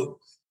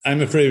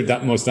I'm afraid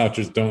that most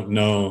doctors don't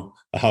know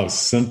how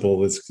simple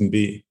this can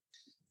be.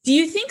 Do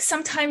you think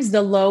sometimes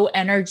the low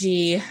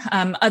energy,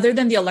 other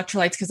than the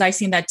electrolytes, because I've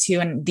seen that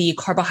too, and the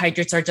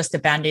carbohydrates are just a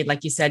Band-Aid,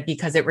 like you said,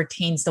 because it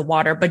retains the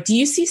water, but do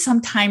you see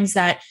sometimes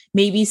that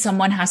maybe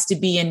someone has to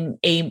be in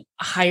a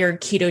higher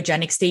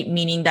ketogenic state,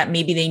 meaning that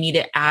maybe they need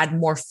to add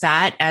more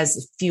fat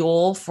as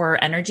fuel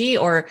for energy,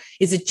 or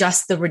is it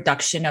just the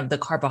reduction of the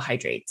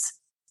carbohydrates?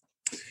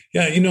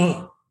 Yeah,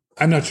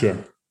 I'm not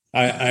sure.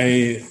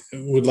 I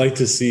would like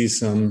to see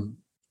some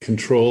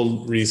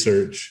controlled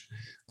research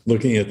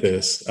looking at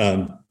this.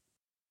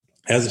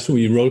 As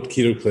we wrote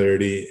Keto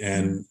Clarity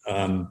and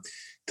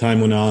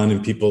time went on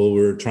and people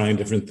were trying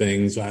different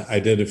things, I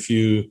did a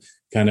few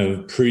kind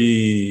of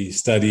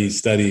pre-study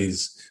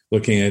studies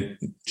looking at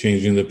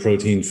changing the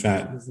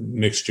protein-fat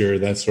mixture,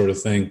 that sort of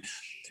thing.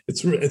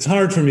 It's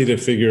hard for me to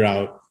figure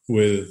out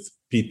with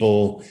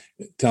people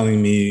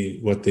telling me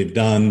what they've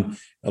done.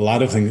 A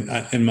lot of things,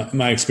 in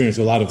my experience,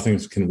 a lot of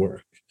things can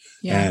work.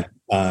 Yeah.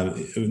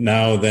 And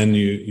now then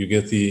you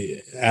get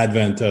the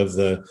advent of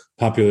the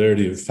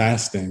popularity of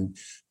fasting.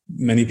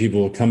 Many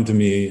people will come to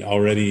me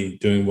already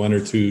doing 1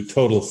 or 2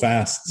 total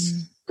fasts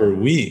per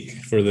week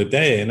for the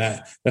day. And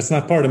that's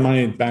not part of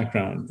my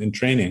background in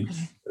training.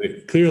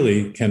 It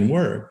clearly can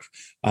work.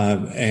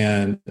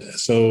 And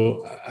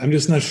so I'm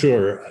just not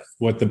sure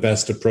what the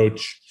best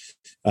approach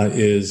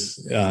is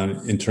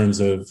in terms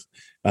of,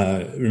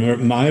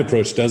 remember, my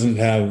approach doesn't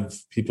have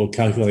people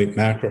calculate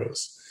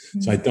macros.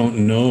 So I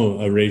don't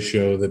know a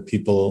ratio that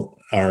people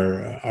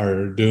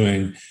are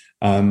doing.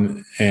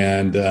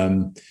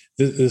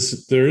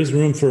 There is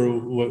room for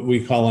what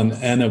we call an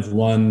N of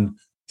 1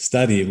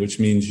 study, which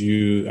means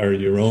you are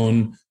your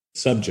own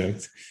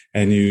subject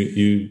and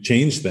you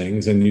change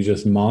things and you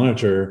just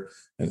monitor.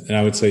 And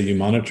I would say you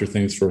monitor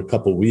things for a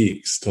couple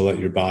weeks to let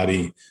your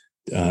body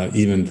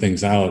even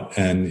things out.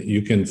 And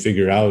you can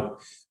figure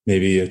out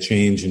maybe a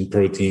change in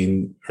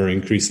protein or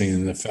increasing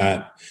in the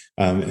fat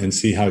and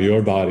see how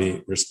your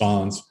body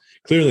responds.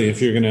 Clearly,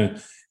 if you're going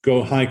to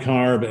go high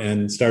carb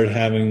and start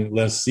having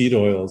less seed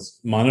oils,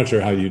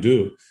 monitor how you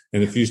do.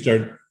 And if you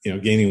start,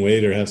 gaining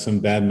weight or have some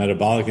bad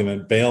metabolic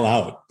event, bail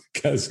out,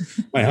 because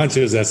my hunch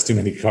is that's too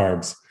many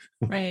carbs.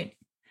 Right.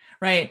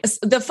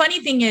 The funny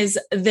thing is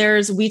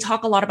we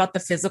talk a lot about the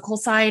physical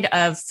side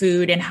of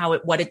food and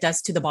what it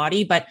does to the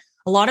body. But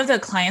a lot of the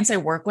clients I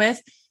work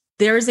with,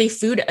 there's a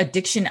food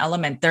addiction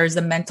element. There's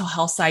a mental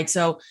health side.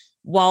 So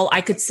while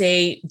I could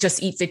say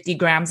just eat 50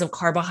 grams of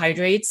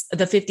carbohydrates,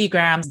 the 50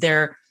 grams,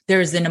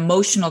 there's an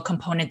emotional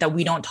component that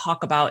we don't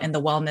talk about in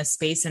the wellness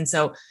space. And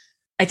so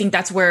I think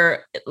that's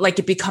where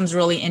it becomes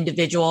really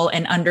individual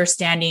and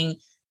understanding,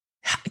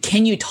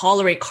 can you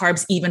tolerate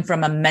carbs even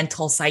from a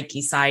mental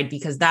psyche side?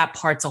 Because that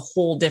part's a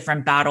whole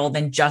different battle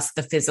than just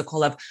the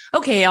physical of,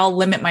 okay, I'll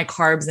limit my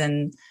carbs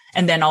and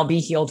then I'll be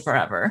healed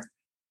forever.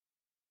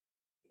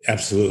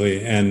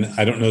 Absolutely. And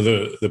I don't know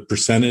the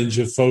percentage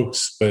of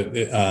folks, but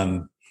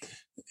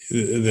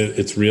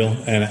it's real.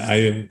 And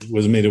I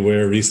was made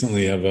aware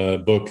recently of a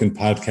book and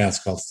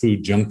podcast called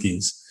Food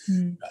Junkies.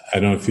 I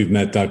don't know if you've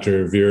met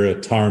Dr. Vera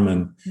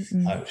Tarman.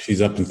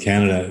 She's up in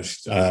Canada.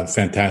 She's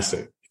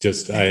fantastic.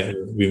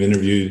 We've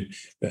interviewed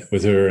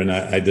with her, and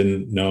I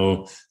didn't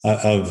know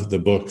of the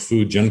book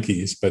Food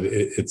Junkies, but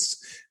it's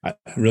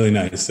really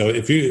nice. So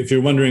if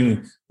you're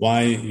wondering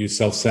why you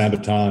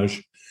self-sabotage,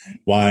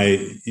 why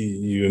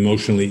you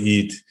emotionally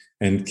eat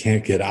and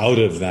can't get out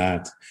of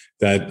that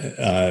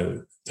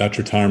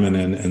Dr. Tarman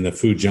and the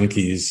Food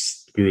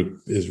Junkies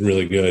group is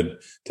really good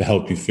to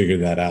help you figure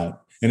that out.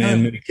 And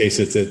in many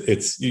cases,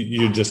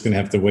 you're just going to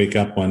have to wake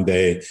up one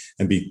day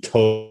and be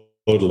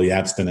totally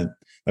abstinent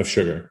of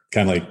sugar,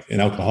 kind of like an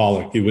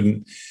alcoholic. You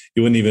wouldn't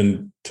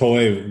even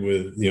toy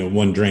with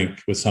one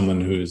drink with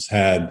someone who's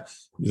had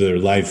their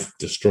life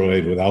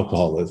destroyed with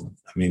alcoholism.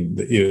 I mean,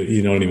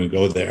 you don't even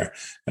go there.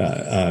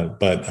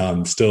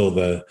 But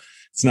still,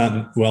 it's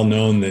not well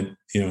known that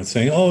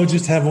saying, "Oh,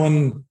 just have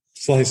one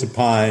slice of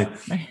pie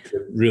Right.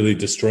 could really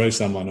destroy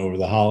someone over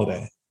the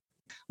holiday.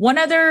 One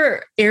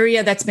other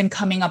area that's been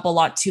coming up a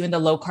lot too in the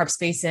low carb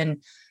space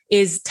and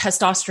is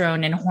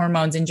testosterone and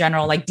hormones in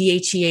general, like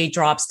DHEA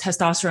drops,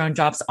 testosterone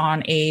drops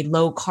on a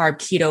low carb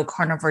keto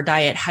carnivore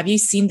diet. Have you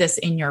seen this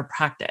in your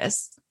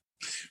practice?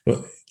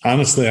 Well,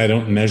 honestly, I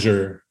don't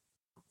measure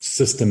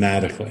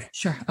systematically.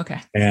 Sure.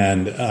 Okay.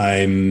 And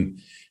I'm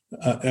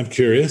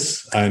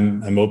curious.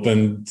 I'm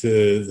open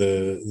to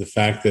the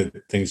fact that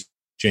things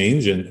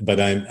change,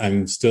 but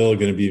I'm still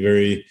going to be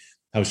very,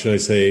 how should I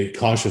say,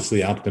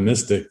 cautiously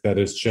optimistic that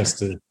it's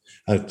just a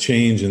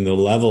change in the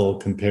level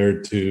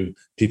compared to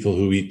people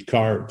who eat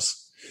carbs.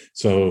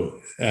 So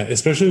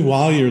especially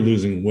while you're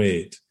losing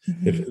weight,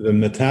 if the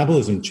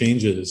metabolism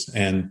changes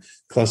and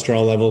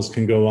cholesterol levels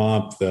can go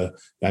up,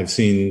 I've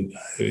seen,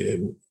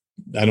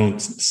 I don't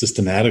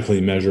systematically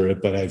measure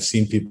it, but I've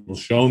seen people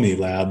show me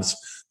labs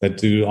that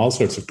do all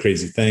sorts of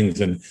crazy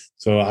things. And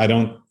so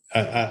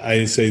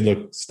I say,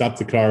 look, stop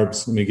the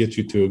carbs. Let me get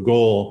you to a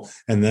goal,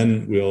 and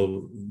then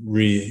we'll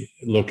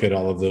re-look at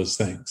all of those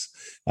things.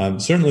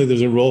 Certainly,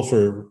 there's a role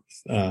for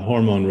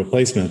hormone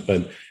replacement,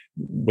 but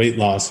weight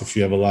loss, if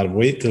you have a lot of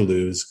weight to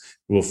lose,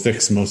 will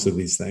fix most of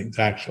these things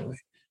actually,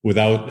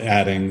 without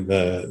adding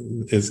the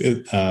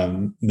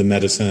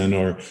medicine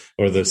or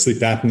the sleep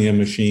apnea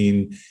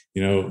machine.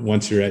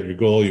 Once you're at your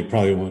goal, you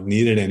probably won't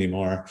need it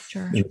anymore.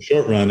 Sure. In the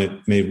short run, it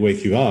may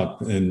wake you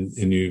up and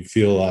you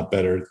feel a lot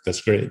better.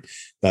 That's great.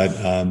 But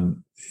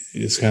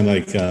it's kind of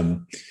like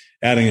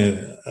adding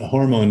a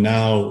hormone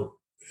now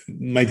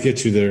might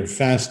get you there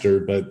faster,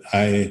 but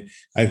I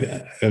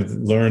have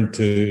learned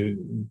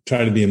to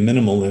try to be a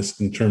minimalist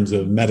in terms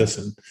of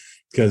medicine,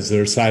 because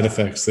there are side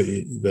effects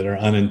that are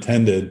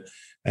unintended.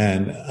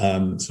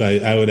 And so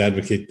I would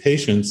advocate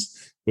patience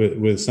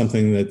with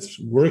something that's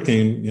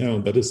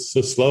working, but it's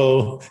so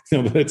slow,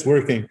 but it's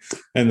working.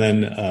 And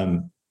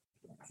then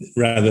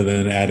rather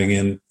than adding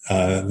in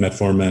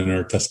metformin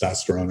or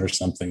testosterone or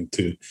something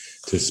to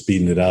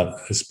speed it up,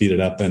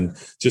 and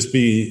just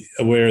be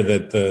aware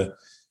that the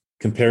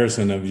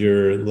comparison of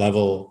your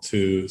level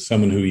to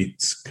someone who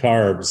eats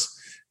carbs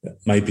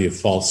might be a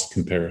false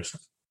comparison.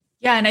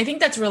 Yeah. And I think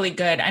that's really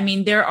good. I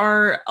mean, there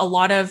are a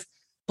lot of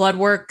blood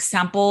work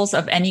samples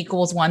of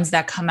N=1s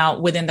that come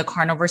out within the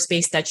carnivore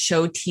space that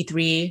show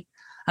T3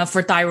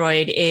 for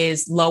thyroid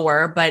is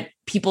lower, but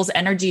people's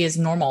energy is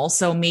normal.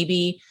 So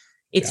maybe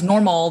it's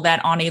normal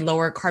that on a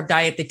lower carb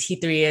diet, the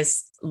T3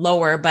 is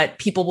lower, but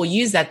people will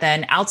use that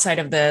then outside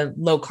of the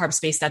low carb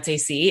space that's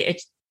AC.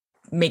 It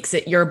makes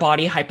it your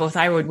body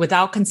hypothyroid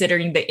without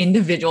considering the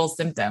individual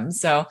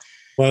symptoms. So,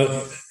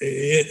 well,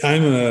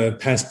 I'm a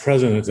past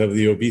president of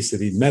the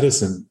Obesity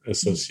Medicine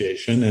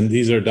Association, and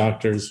these are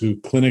doctors who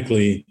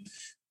clinically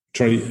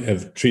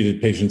have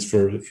treated patients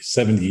for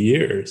 70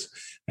 years,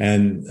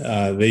 and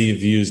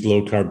they've used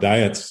low carb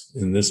diets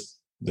in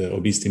the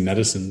obesity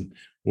medicine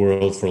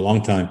world for a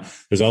long time.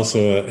 There's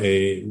also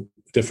a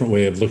different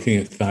way of looking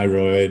at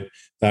thyroid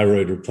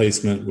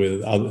replacement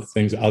with other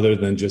things other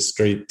than just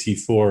straight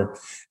T4.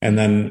 And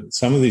then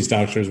some of these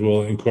doctors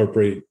will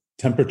incorporate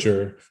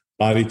temperature,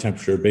 body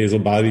temperature, basal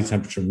body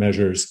temperature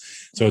measures.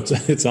 So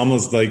it's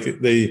almost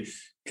like they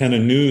kind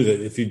of knew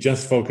that if you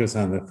just focus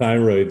on the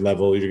thyroid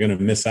level, you're going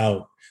to miss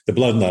out the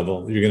blood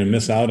level. You're going to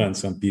miss out on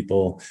some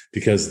people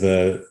because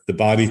the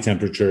body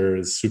temperature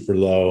is super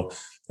low,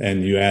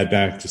 and you add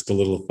back just a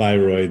little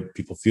thyroid,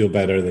 people feel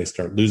better, they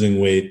start losing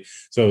weight.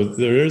 So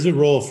there is a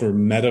role for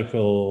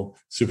medical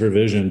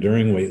supervision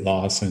during weight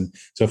loss. And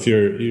so if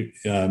you're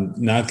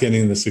not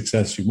getting the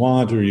success you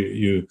want, or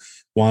you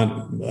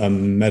want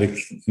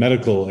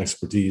medical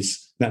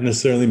expertise, not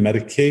necessarily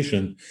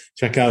medication,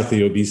 check out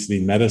the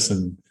Obesity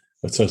Medicine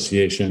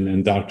Association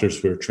and doctors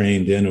who are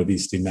trained in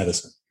obesity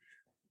medicine.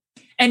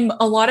 And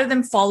a lot of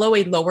them follow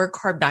a lower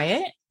carb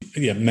diet?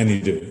 Yeah,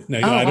 many do.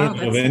 Now, I don't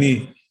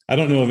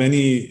know of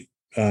any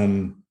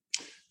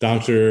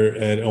doctor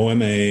at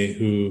OMA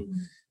who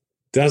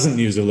doesn't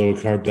use a low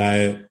carb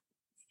diet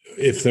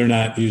if they're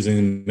not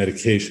using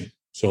medication.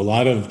 So a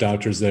lot of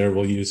doctors there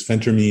will use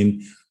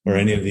phentermine or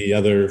any of the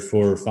other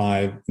 4 or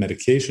 5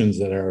 medications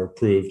that are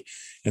approved,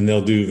 and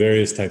they'll do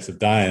various types of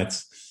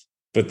diets.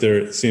 But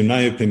in my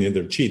opinion,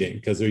 they're cheating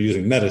because they're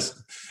using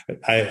medicine.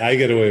 I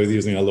get away with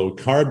using a low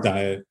carb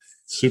diet,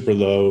 super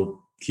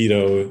low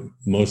keto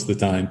most of the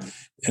time,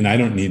 and I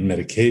don't need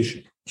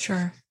medication.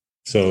 Sure.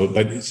 So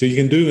you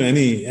can do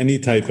any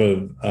type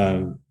of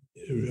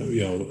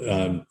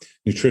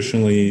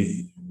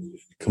nutritionally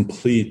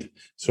complete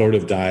sort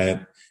of diet.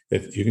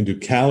 If you can do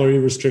calorie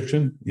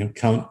restriction,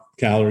 count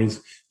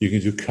calories. You can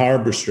do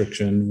carb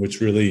restriction,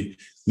 which really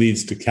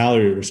leads to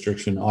calorie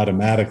restriction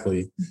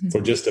automatically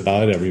for just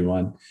about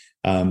everyone.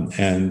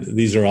 And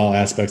these are all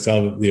aspects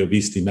of the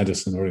Obesity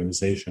Medicine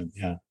Organization.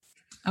 Yeah.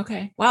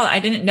 Okay. Well, I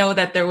didn't know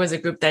that there was a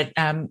group that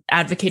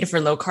advocated for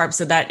low carb.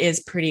 So that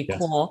is pretty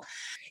cool.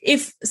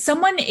 If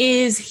someone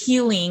is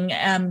healing,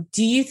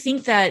 do you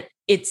think that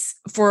it's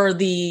for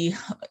the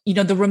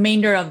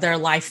remainder of their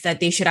life that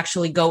they should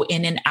actually go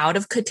in and out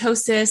of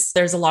ketosis?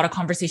 There's a lot of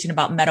conversation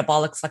about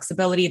metabolic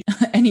flexibility.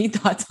 Any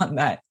thoughts on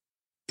that?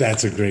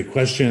 That's a great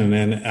question,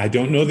 and I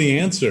don't know the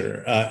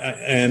answer.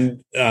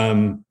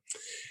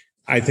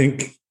 I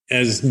think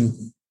as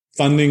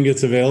funding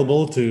gets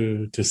available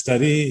to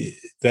study,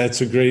 that's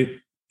a great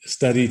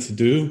study to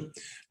do.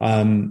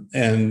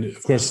 And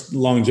of course,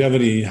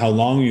 longevity, how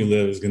long you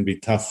live, is going to be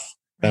tough.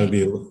 That would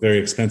be a very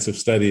expensive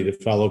study to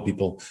follow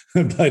people.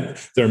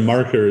 But there are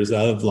markers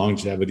of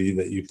longevity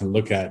that you can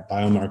look at,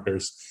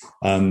 biomarkers.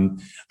 I'm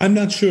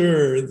not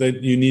sure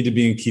that you need to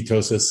be in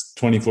ketosis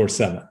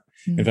 24/7.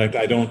 In fact,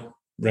 I don't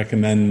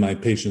recommend my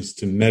patients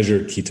to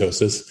measure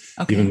ketosis,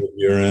 even with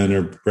urine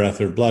or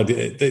breath or blood.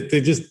 They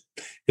just,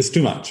 it's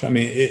too much. I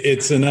mean,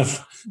 it's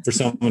enough for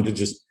someone to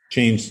just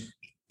change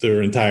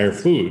their entire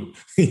food,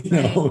 you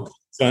know.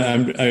 So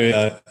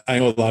I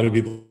know a lot of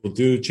people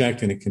do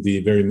check, and it can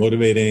be very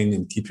motivating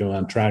and keep you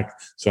on track.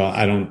 So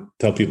I don't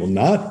tell people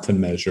not to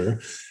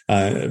measure.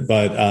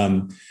 But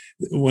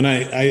when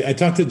I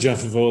talk to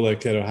Jeff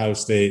Volek at Ohio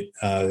State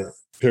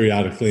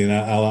periodically, and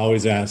I'll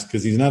always ask,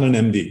 because he's not an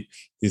MD.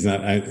 He's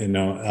not,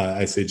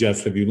 I say,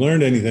 Jeff, have you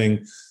learned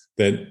anything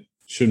that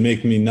should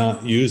make me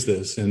not use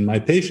this in my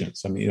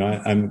patients? I mean,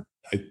 I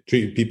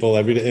treat people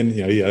every day, and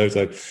he always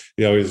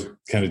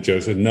kind of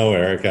jokes with, "No,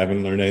 Eric, I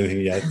haven't learned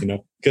anything yet."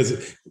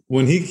 Because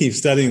when he keeps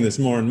studying this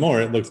more and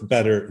more, it looks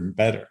better and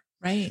better.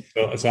 Right.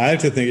 So I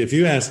have to think, if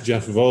you ask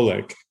Jeff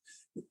Volek,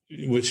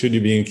 should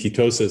you be in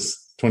ketosis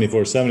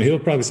 24/7? He'll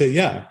probably say,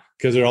 yeah,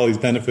 because there are all these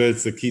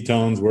benefits. The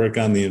ketones work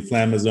on the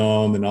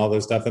inflammasome and all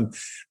this stuff, and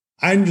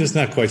I'm just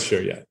not quite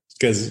sure yet,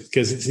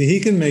 because he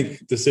can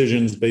make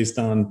decisions based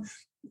on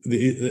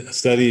the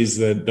studies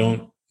that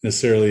don't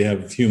necessarily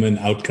have human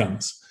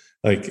outcomes.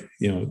 Like,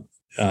 so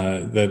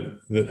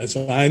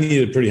I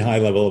need a pretty high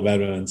level of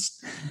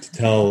evidence to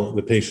tell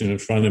the patient in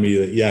front of me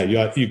that,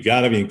 yeah, you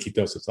got to be in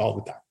ketosis all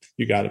the time.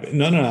 You got to be.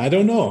 No, I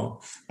don't know.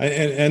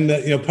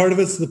 Part of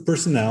it's the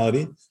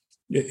personality.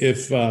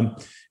 If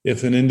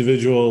an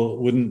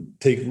individual wouldn't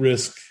take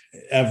risk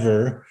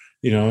ever,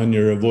 and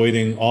you're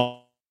avoiding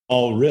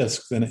all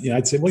risk, then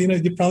I'd say, well,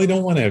 you probably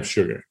don't want to have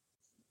sugar.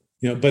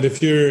 But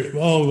if you're,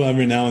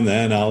 every now and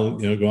then I'll,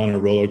 go on a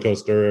roller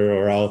coaster,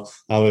 or I'll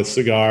have a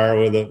cigar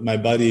with my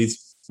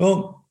buddies.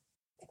 Well,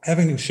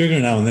 having sugar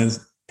now and then is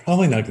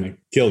probably not going to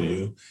kill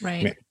you.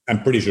 Right. I mean,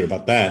 I'm pretty sure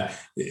about that.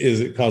 Is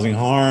it causing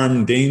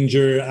harm,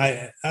 danger?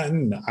 I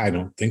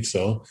don't think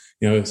so.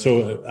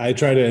 So I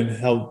try to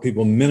help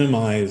people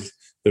minimize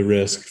the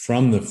risk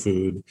from the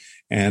food.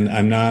 And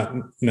I'm not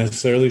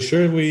necessarily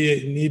sure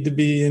we need to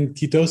be in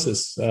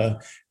ketosis.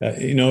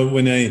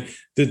 When I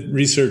did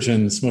research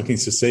in smoking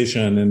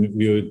cessation, and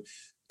we would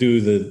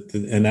do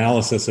the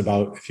analysis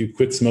about, if you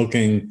quit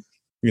smoking,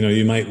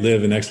 you might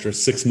live an extra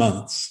 6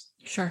 months.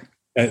 Sure.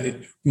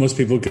 Most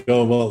people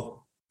go,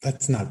 well,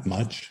 that's not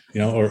much,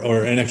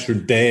 or an extra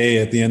day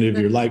at the end of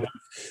your life.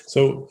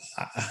 So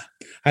I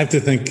have to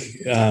think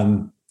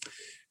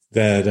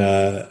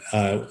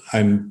that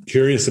I'm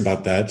curious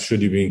about that.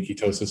 Should you be in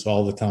ketosis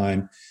all the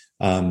time?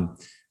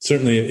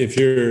 Certainly, if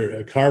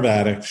you're a carb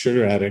addict,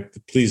 sugar addict,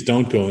 please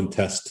don't go and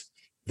test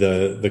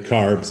the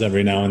carbs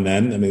every now and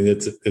then. I mean,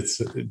 it's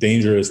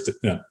dangerous.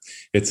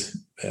 It's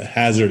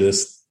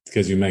hazardous,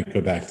 because you might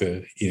go back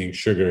to eating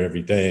sugar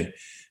every day.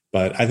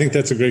 But I think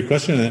that's a great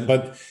question.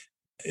 But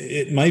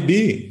it might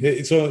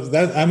be. So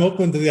that I'm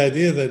open to the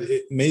idea that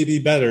it may be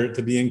better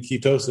to be in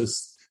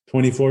ketosis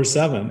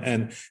 24/7.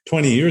 And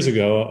 20 years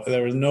ago,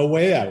 there was no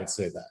way I would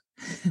say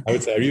that. I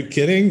would say, are you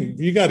kidding?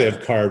 You got to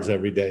have carbs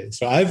every day.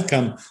 So I've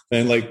come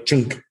and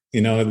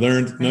I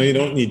learned, no, you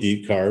don't need to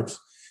eat carbs.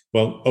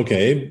 Well,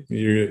 okay,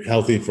 you're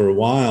healthy for a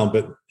while,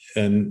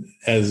 and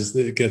as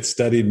it gets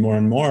studied more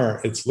and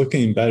more, it's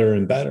looking better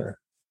and better.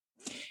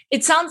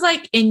 It sounds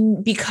like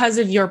because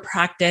of your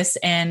practice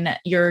and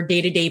your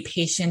day-to-day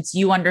patients,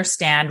 you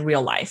understand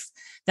real life,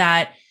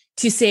 that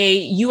to say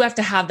you have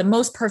to have the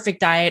most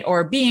perfect diet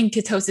or be in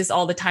ketosis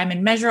all the time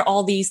and measure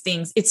all these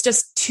things, it's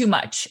just too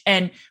much,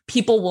 and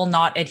people will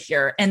not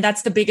adhere. And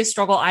that's the biggest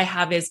struggle I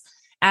have, is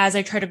as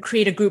I try to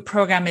create a group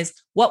program, is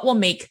what will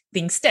make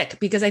things stick?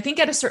 Because I think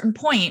at a certain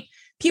point,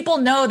 people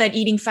know that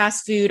eating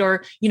fast food,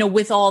 or,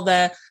 with all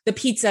the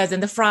pizzas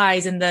and the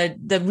fries and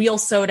the real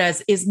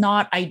sodas, is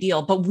not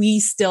ideal, but we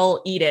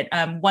still eat it.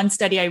 One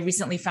study I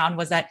recently found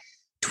was that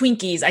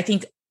Twinkies, I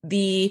think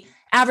the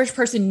average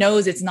person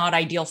knows it's not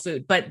ideal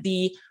food, but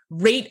the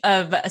rate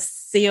of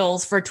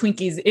sales for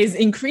Twinkies is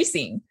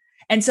increasing.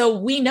 And so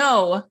we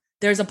know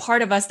there's a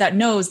part of us that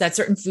knows that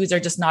certain foods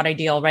are just not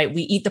ideal, right?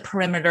 We eat the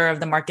perimeter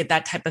of the market,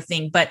 that type of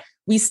thing, but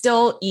we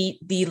still eat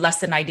the less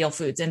than ideal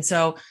foods. And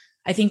so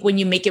I think when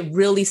you make it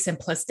really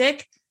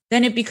simplistic,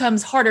 then it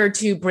becomes harder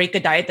to break a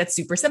diet that's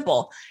super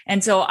simple.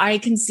 And so I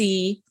can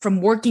see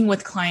from working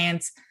with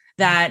clients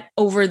that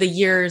over the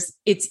years,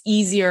 it's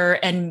easier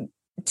and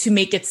to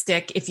make it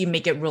stick if you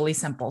make it really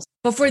simple.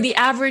 But for the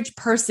average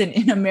person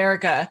in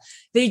America,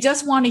 they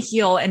just want to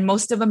heal. And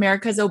most of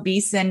America is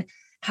obese and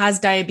has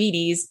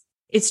diabetes.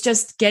 It's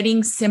just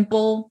getting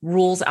simple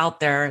rules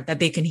out there that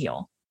they can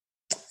heal.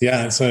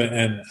 Yeah. So,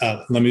 and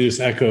let me just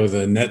echo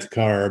the net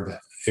carb.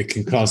 It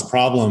can cause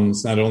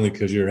problems, not only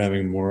because you're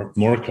having more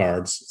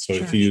carbs. So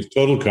if you use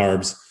total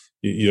carbs,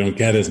 you don't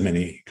get as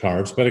many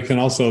carbs, but it can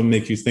also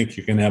make you think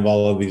you can have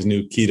all of these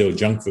new keto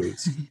junk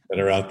foods that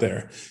are out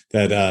there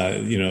that,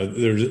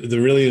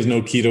 there really is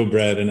no keto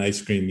bread and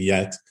ice cream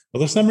yet,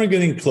 although some are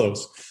getting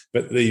close,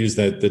 but they use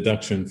that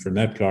deduction for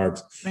net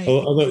carbs. Right.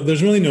 Although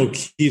there's really no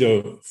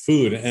keto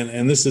food.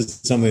 And this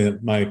is something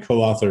that my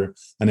co-author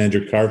on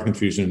Andrew Carb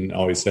Confusion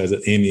always says,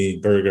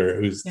 Amy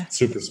Berger, who's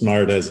super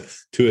smart,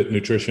 has Tuit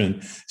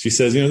Nutrition. She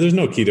says, there's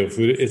no keto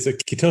food.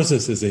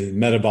 Ketosis is a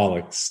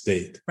metabolic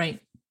state. Right.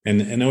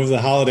 And over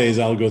the holidays,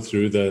 I'll go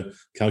through the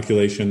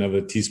calculation of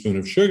a teaspoon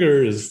of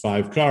sugar is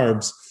 5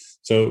 carbs.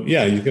 So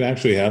yeah, you could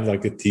actually have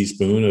like a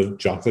teaspoon of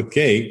chocolate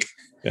cake,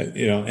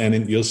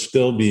 and you'll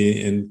still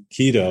be in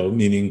keto,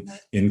 meaning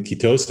in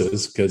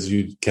ketosis, because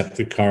you kept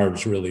the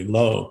carbs really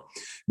low.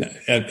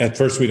 At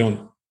first, we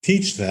don't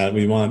teach that.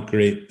 We want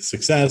great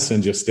success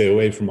and just stay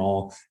away from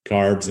all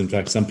carbs. In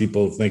fact, some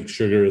people think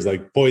sugar is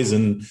like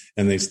poison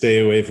and they stay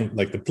away from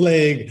like the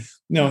plague.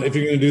 No, if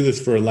you're going to do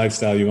this for a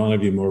lifestyle, you want to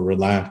be more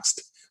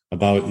relaxed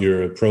about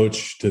your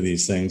approach to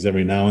these things.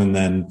 Every now and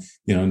then,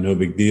 no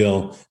big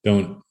deal.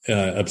 Don't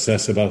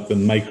obsess about the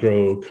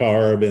micro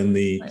carb and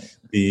the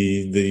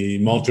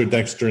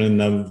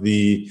maltodextrin of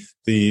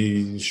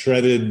the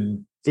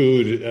shredded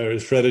food or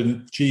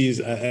shredded cheese.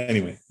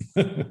 Anyway.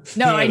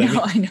 No, I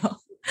know.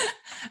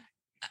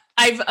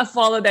 I've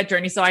followed that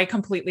journey, so I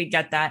completely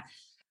get that.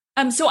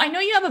 So I know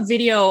you have a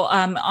video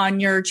on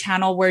your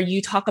channel where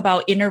you talk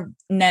about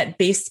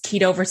internet-based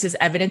keto versus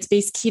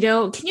evidence-based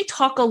keto. Can you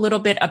talk a little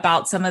bit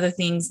about some of the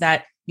things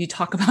that you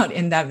talk about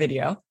in that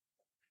video?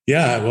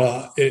 Yeah,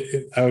 well,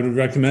 I would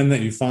recommend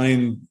that you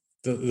find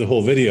the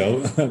whole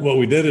video. What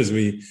we did is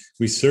we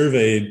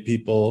surveyed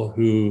people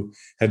who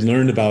had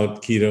learned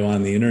about keto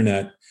on the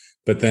internet,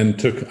 but then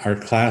took our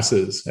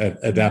classes at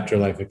Adapt Your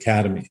Life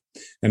Academy.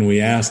 And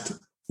we asked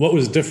what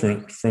was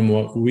different from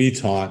what we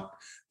taught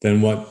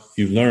than what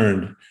you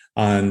learned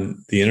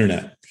on the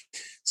internet.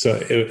 So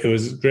it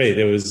was great.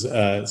 It was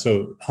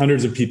so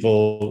hundreds of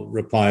people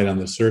replied on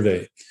the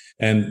survey,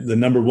 and the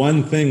number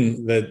one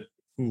thing that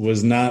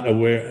was not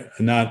learned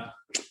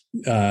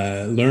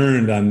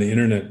on the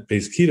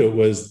internet-based keto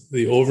was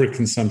the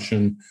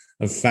overconsumption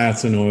of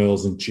fats and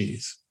oils and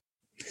cheese.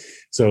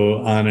 So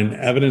on an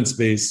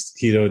evidence-based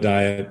keto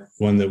diet,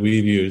 one that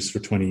we've used for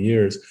 20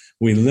 years,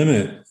 we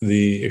limit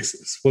the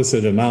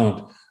explicit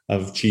amount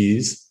of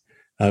cheese,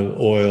 of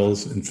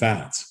oils and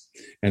fats.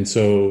 And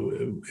so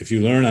if you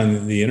learn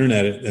on the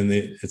internet and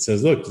it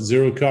says, look,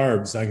 0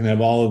 carbs, I can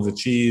have all of the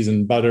cheese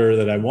and butter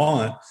that I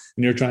want,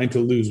 and you're trying to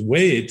lose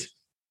weight,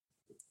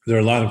 there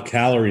are a lot of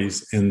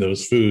calories in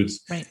those foods.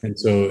 Right. And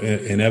so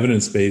an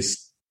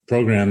evidence-based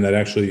program that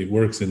actually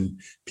works in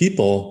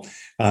people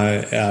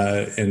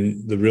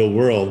in the real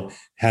world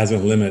has a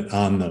limit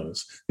on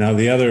those. Now,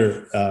 the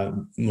other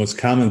most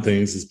common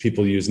things is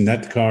people use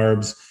net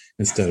carbs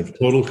instead of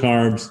total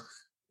carbs.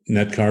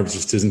 Net carbs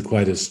just isn't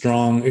quite as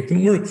strong. It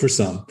can work for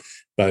some,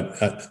 but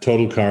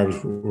total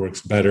carbs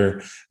works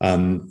better.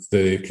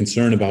 The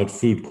concern about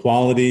food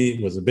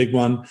quality was a big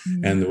one.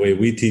 Mm-hmm. And the way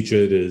we teach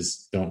it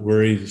is don't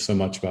worry so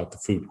much about the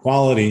food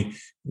quality,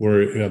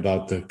 worry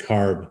about the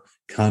carb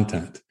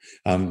content.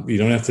 You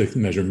don't have to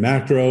measure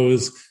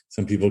macros.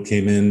 Some people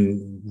came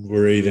in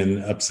worried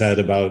and upset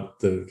about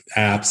the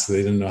apps. They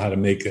didn't know how to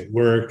make it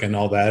work and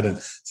all that. And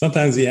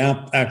sometimes the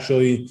app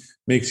actually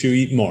makes you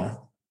eat more.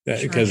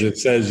 Because it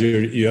says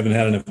you haven't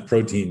had enough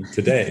protein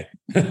today.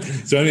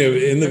 So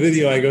anyway, in the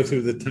video, I go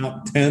through the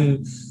top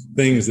 10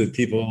 things that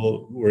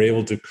people were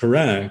able to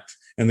correct.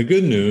 And the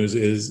good news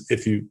is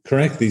if you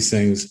correct these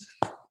things,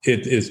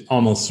 it is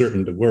almost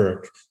certain to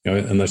work,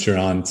 unless you're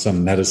on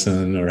some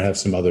medicine or have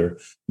some other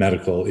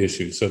medical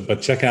issues.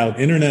 But check out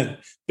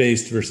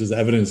internet-based versus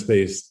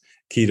evidence-based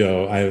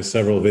keto. I have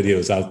several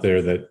videos out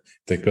there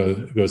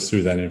that goes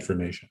through that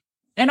information.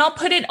 And I'll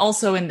put it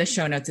also in the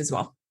show notes as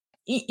well.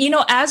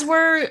 As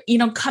we're,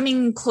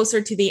 coming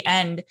closer to the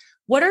end,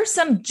 what are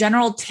some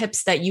general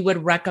tips that you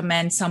would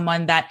recommend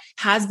someone that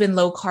has been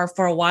low carb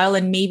for a while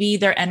and maybe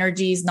their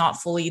energy is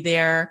not fully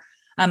there?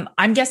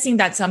 I'm guessing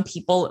that some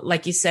people,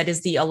 like you said,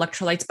 is the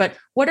electrolytes, but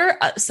what are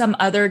some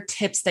other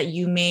tips that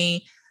you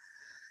may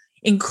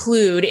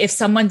include if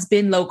someone's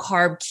been low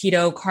carb,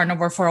 keto,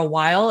 carnivore for a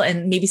while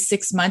and maybe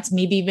 6 months,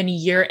 maybe even a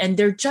year, and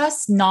they're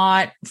just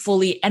not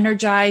fully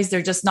energized.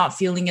 They're just not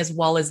feeling as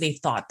well as they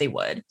thought they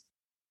would.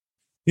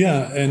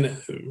 Yeah.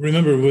 And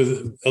remember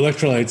with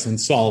electrolytes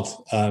and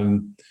salt,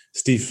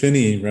 Steve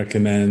Phinney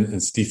recommend,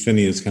 and Steve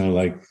Phinney is kind of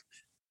like,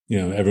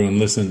 everyone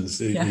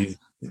listens. Yeah. He's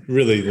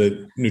really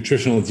the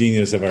nutritional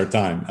genius of our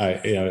time.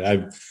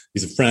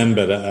 He's a friend,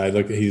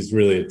 but he's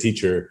really a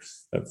teacher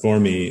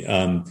for me.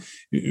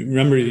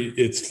 Remember,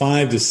 it's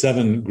 5 to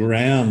 7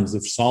 grams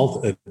of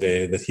salt a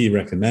day that he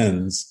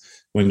recommends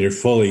when you're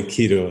fully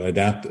keto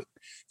adapted.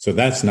 So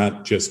that's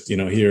not just,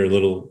 here, a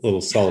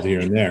little salt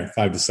here and there,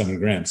 5 to 7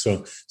 grams.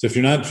 So if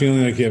you're not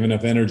feeling like you have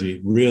enough energy,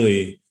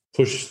 really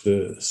push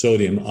the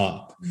sodium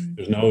up. Mm-hmm.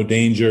 There's no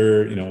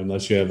danger,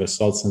 unless you have a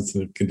salt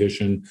sensitive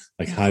condition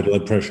like high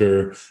blood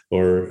pressure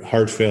or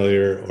heart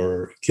failure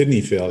or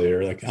kidney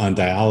failure, like on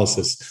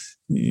dialysis.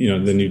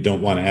 then you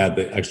don't want to add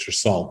the extra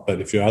salt.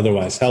 But if you're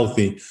otherwise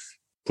healthy,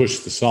 push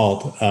the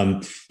salt.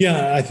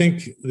 I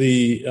think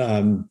the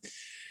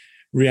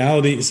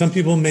reality, some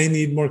people may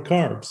need more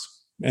carbs.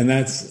 And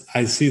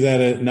I see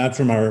that not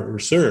from our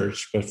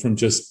research, but from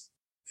just,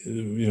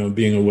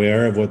 being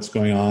aware of what's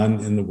going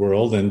on in the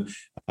world. And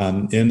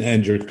in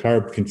End Your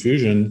Carb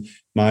Confusion,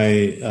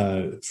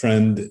 my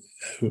friend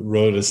who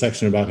wrote a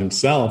section about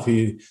himself,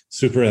 he's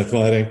super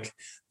athletic,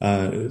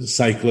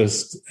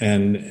 cyclist,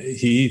 and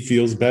he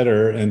feels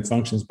better and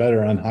functions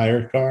better on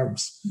higher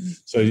carbs.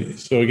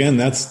 So again,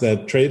 that's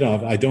that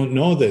trade-off. I don't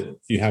know that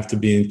you have to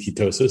be in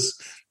ketosis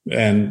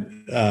and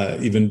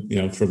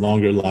even for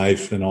longer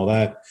life and all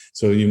that.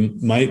 So you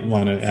might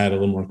want to add a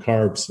little more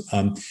carbs.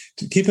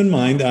 To keep in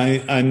mind,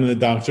 I'm a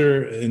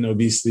doctor in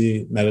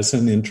obesity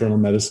medicine, internal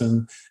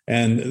medicine,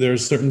 and there are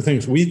certain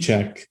things we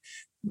check,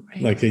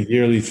 like a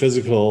yearly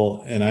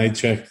physical, and I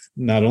check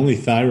not only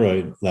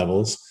thyroid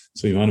levels,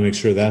 so you want to make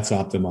sure that's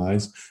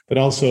optimized, but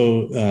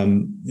also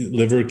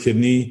liver,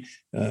 kidney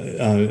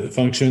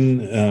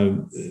function.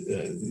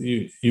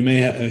 You may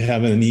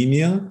have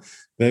anemia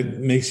that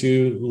makes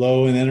you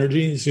low in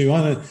energy. So you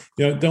want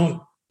to,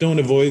 don't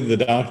avoid the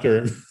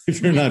doctor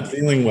if you're not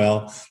feeling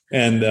well.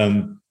 And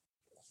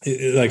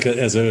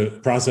as a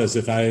process,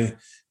 if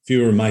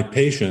you were my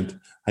patient,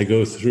 I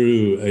go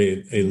through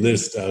a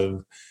list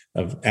of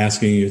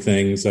asking you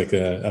things like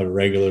a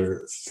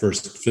regular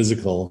first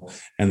physical,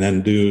 and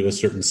then do a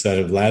certain set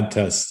of lab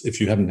tests if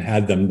you haven't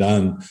had them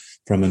done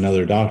from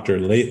another doctor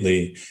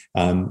lately.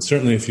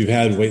 Certainly if you've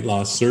had weight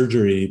loss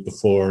surgery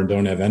before and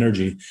don't have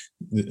energy,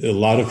 a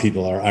lot of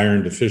people are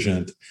iron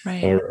deficient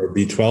or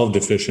B12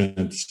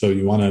 deficient. So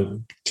you want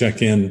to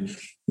check in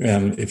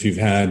if you've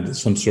had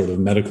some sort of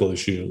medical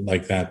issue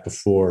like that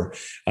before.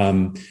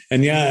 Although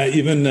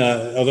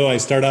I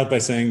start out by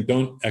saying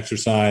don't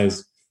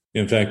exercise,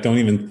 in fact, don't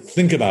even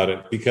think about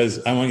it,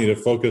 because I want you to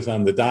focus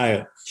on the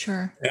diet.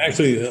 Sure.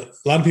 Actually, a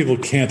lot of people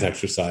can't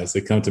exercise.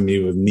 They come to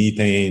me with knee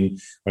pain,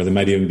 or they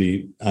might even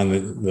be on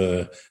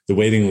the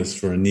waiting list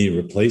for a knee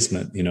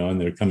replacement, and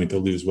they're coming to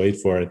lose weight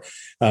for it.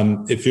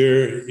 If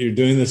you're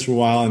doing this for a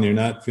while and you're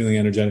not feeling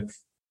energetic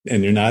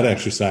and you're not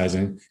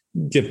exercising,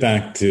 get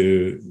back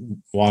to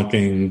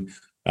walking,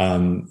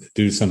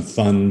 do some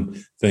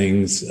fun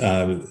things.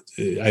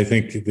 I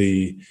think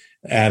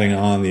adding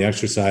on the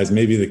exercise,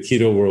 maybe the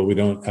keto world, we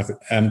don't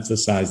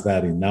emphasize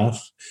that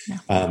enough.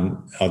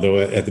 No. Although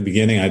at the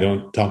beginning, I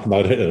don't talk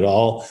about it at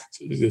all.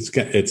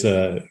 It's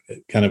a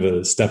kind of a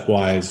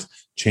stepwise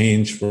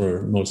change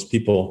for most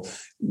people.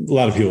 A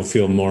lot of people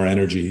feel more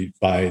energy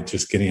by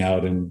just getting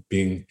out and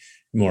being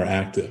more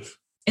active.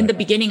 In the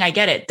beginning, I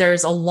get it.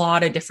 There's a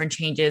lot of different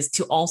changes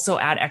to also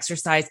add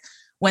exercise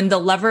when the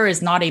lever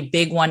is not a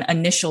big one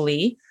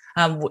initially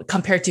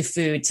compared to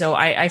food. So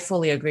I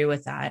fully agree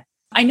with that.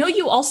 I know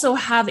you also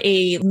have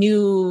a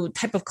new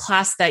type of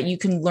class that you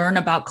can learn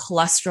about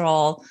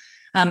cholesterol,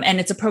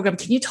 and it's a program.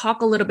 Can you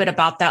talk a little bit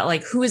about that?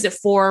 Like, who is it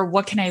for?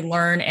 What can I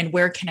learn? And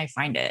where can I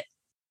find it?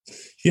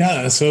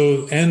 Yeah,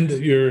 so End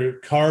Your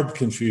Carb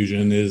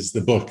Confusion is the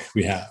book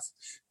we have.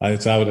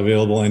 It's out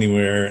available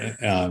anywhere,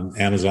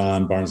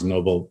 Amazon, Barnes &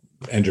 Noble.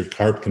 End Your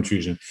Carb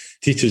Confusion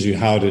teaches you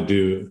how to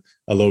do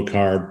a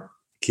low-carb,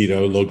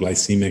 keto,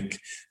 low-glycemic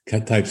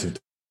types of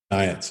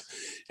diets.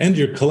 End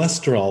Your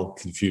Cholesterol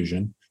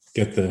Confusion.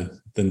 Get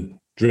the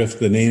drift,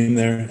 the name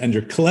there. And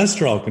Your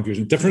Cholesterol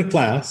Confusion, different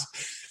class.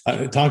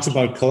 It talks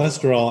about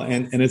cholesterol,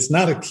 and it's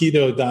not a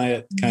keto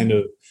diet kind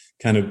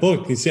of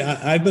book. You see,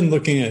 I've been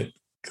looking at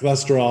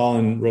cholesterol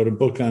and wrote a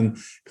book on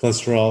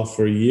cholesterol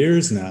for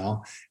years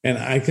now, and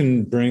I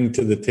can bring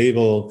to the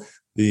table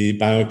the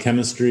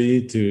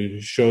biochemistry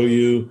to show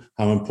you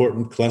how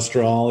important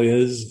cholesterol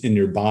is in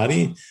your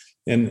body,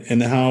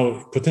 and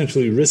how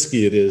potentially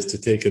risky it is to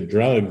take a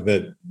drug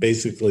that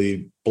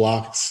basically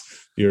blocks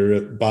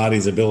your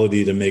body's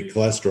ability to make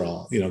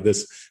cholesterol.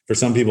 This, for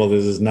some people,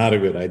 this is not a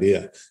good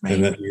idea. Right.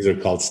 And that these are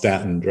called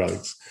statin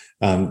drugs.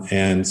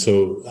 And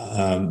so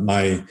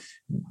my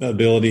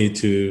ability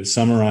to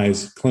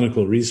summarize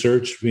clinical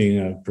research, being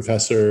a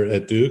professor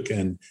at Duke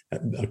and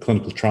a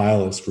clinical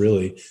trialist,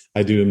 really,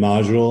 I do a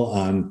module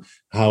on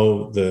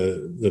how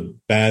the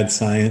bad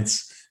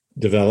science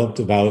developed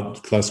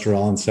about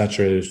cholesterol and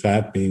saturated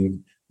fat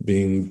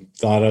being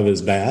thought of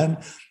as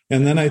bad.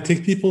 And then I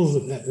take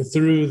people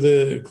through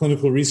the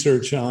clinical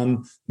research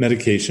on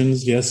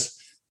medications. Yes,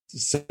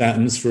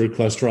 statins for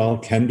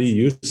cholesterol can be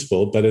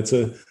useful, but it's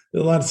a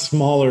lot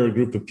smaller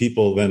group of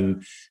people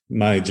than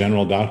my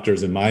general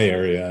doctors in my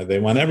area. They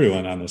want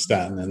everyone on a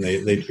statin, and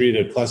they treat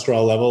a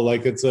cholesterol level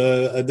like it's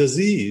a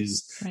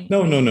disease. Right.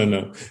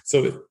 No.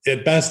 So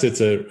at best,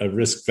 it's a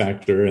risk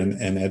factor,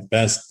 and at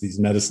best, these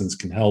medicines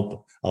can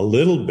help a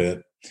little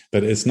bit,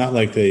 but it's not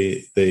like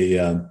they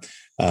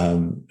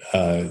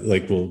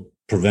will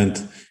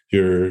prevent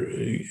your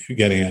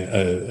getting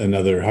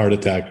another heart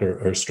attack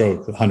or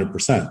stroke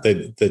 100%.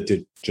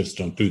 They just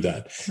don't do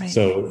that. Right.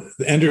 So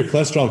the End Your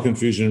Cholesterol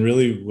Confusion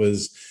really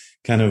was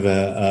kind of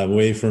a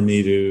way for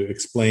me to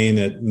explain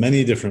at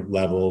many different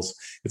levels.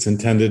 It's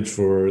intended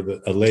for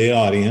a lay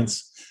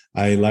audience.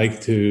 I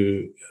like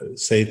to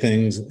say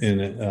things in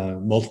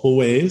multiple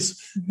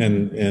ways,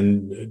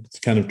 and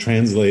kind of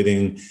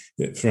translating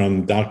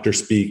from doctor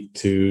speak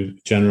to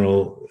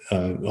general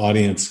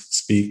audience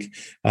speak.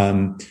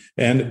 And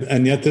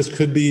yet this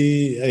could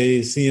be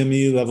a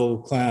CME level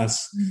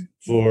class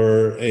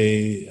for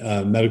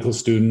a medical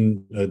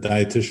student, a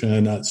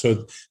dietitian.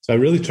 So I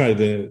really tried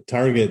to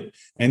target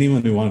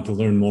anyone who wanted to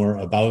learn more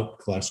about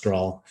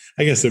cholesterol.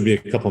 I guess there'd be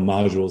a couple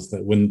modules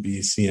that wouldn't be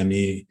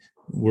CME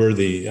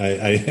worthy.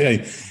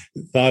 I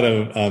thought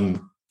of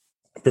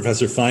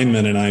Professor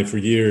Feynman and I for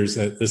years.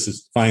 This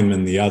is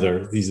Feynman the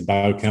other. He's a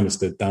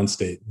biochemist at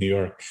Downstate, New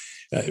York.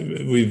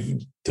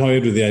 We've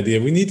toyed with the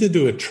idea we need to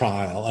do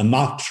a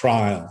mock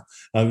trial.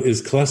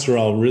 Is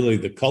cholesterol really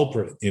the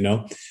culprit,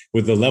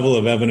 with the level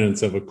of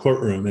evidence of a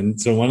courtroom? And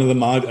so one of the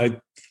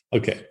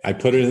I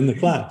put it in the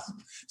class.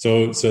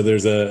 So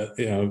there's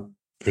a,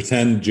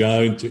 pretend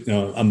judge,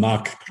 a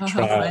mock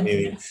trial.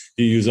 You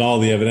use all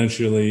the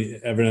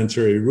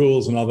evidentiary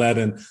rules and all that.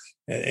 And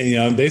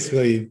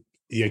basically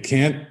you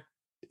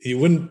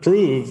wouldn't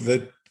prove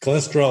that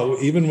cholesterol,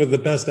 even with the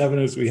best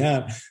evidence we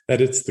have, that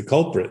it's the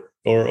culprit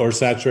or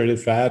saturated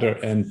fat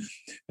and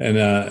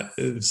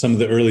some of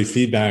the early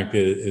feedback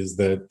is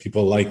that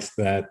people liked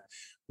that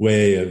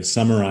way of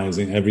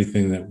summarizing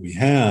everything that we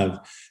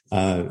have.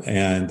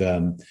 And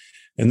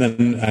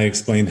then I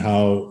explained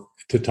how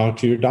to talk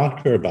to your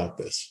doctor about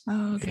this.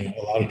 Oh, okay.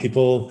 A lot of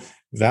people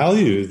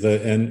value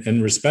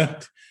and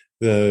respect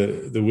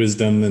the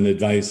wisdom and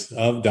advice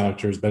of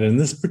doctors, but in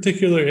this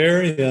particular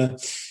area,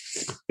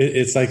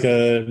 it's like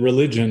a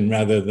religion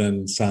rather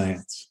than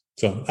science.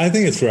 So I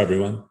think it's for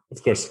everyone,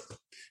 of course.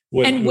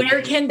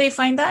 Where can they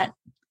find that?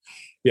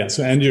 Yeah.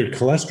 So, and your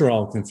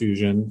cholesterol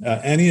confusion,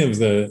 any of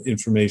the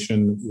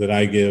information that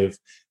I give,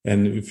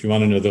 and if you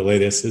want to know the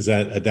latest, is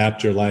at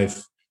Adapt Your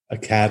Life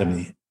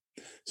Academy.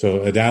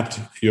 So Adapt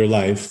Your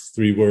Life,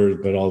 3 words,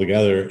 but all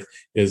together,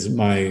 is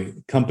my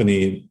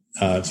company.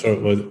 So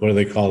what do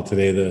they call it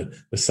today?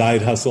 The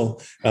side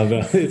hustle.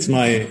 It's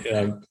my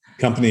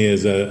company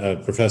as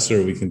a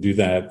professor. We can do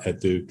that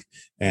at Duke.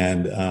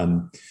 And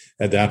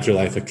Adapt Your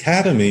Life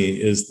Academy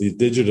is the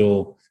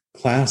digital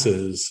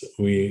classes.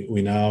 We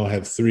now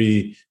have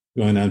 3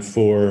 going on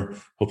 4,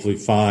 hopefully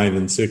 5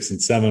 and 6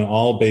 and 7,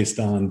 all based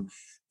on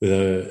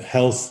the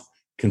health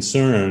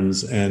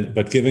concerns,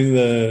 but giving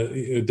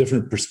the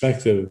different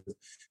perspective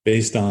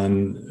based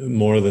on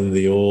more than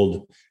the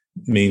old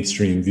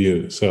mainstream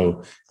view.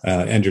 So,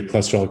 and your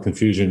cholesterol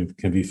confusion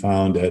can be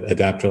found at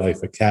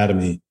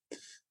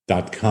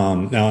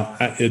adaptyourlifeacademy.com. Now,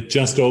 it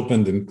just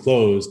opened and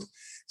closed,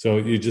 so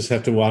you just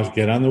have to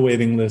get on the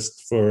waiting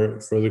list for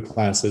the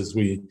classes.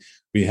 We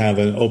have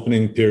an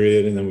opening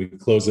period, and then we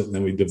close it, and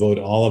then we devote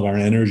all of our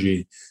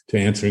energy to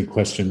answering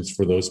questions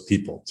for those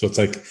people. So it's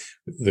like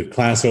the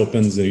class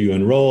opens, and you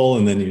enroll,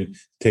 and then you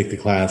take the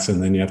class,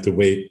 and then you have to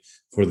wait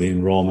for the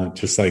enrollment,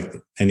 just like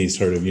any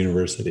sort of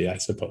university, I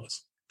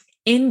suppose.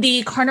 In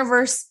the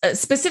carnivore,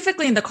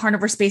 specifically in the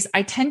carnivore space,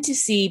 I tend to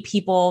see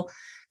people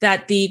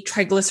that the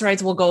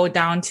triglycerides will go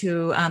down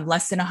to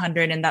less than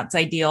 100, and that's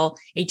ideal.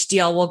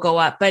 HDL will go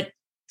up, but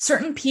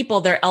certain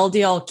people, their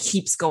LDL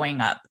keeps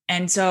going up.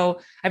 And so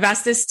I've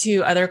asked this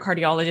to other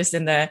cardiologists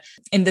in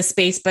the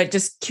space, but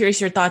just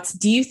curious your thoughts.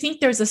 Do you think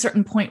there's a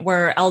certain point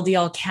where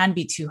LDL can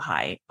be too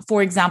high?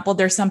 For example,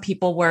 there's some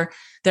people where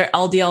their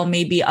LDL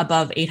may be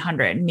above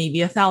 800,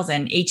 maybe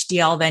 1,000.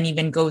 HDL then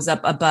even goes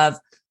up above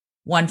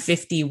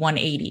 150,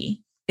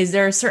 180. Is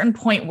there a certain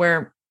point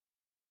where,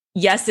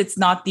 yes, it's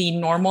not the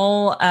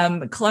normal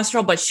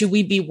cholesterol, but should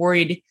we be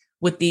worried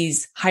with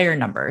these higher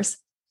numbers?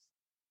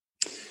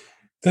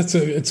 It's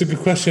a good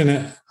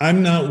question.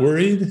 I'm not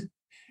worried,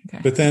 okay.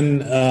 But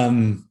then,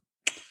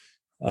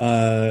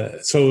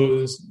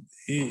 so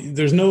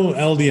there's no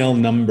LDL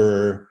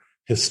number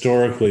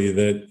historically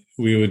that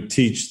we would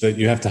teach that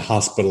you have to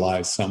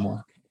hospitalize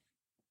someone.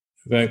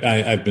 In fact,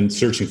 I've been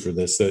searching for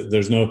this.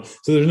 There's no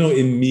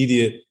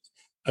immediate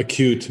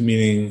acute,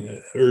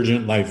 meaning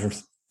urgent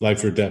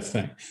life or death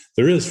thing.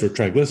 There is for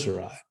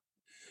triglyceride.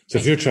 So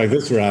if your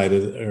triglyceride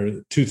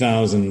are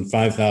 2,000,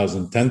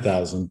 5,000,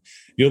 10,000,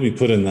 you'll be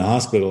put in the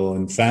hospital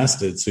and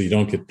fasted so you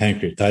don't get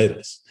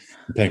pancreatitis.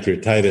 And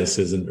pancreatitis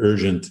is an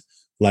urgent,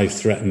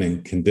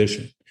 life-threatening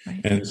condition. Right.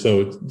 And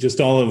so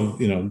just all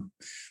of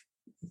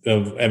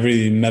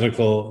every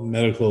medical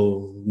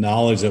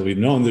knowledge that we've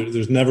known,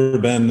 there's never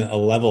been a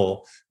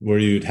level where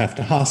you'd have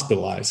to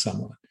hospitalize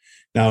someone.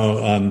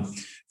 Now,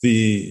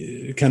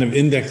 the kind of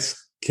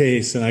index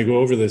case, and I go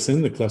over this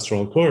in the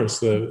cholesterol course,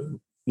 the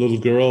little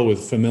girl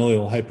with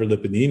familial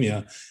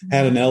hyperlipidemia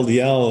had an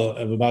LDL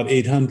of about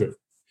 800.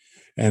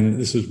 And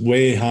this is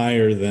way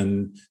higher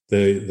than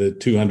the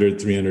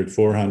 200, 300,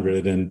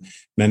 400. And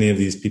many of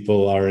these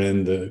people are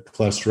in the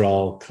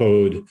cholesterol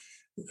code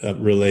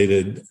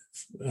related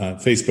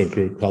Facebook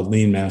group called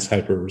Lean Mass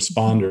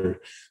Hyperresponder.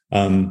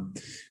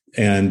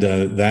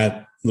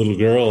 That little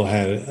girl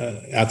had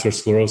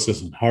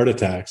atherosclerosis and heart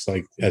attacks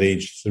like at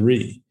age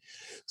 3.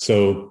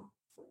 So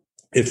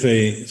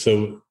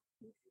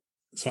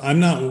I'm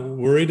not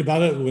worried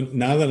about it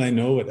now that I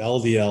know what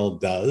LDL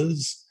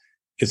does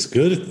It's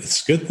good.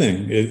 It's a good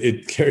thing.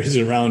 It carries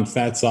around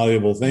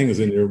fat-soluble things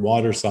in your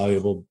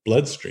water-soluble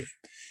bloodstream.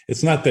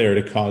 It's not there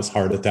to cause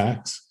heart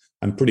attacks.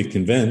 I'm pretty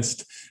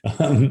convinced.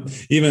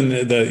 Even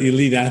the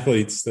elite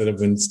athletes that have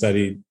been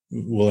studied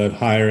will have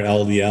higher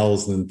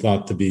LDLs than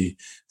thought to be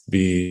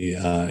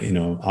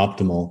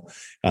optimal.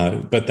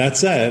 But that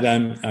said,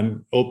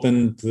 I'm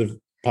open to the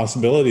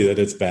possibility that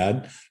it's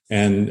bad.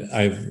 And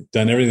I've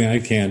done everything I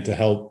can to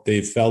help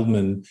Dave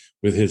Feldman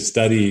with his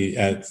study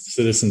at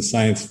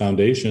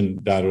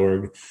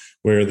citizensciencefoundation.org,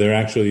 where they're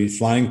actually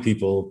flying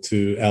people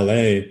to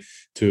LA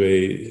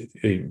to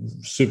a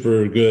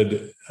super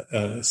good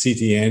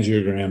CT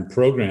angiogram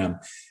program.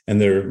 And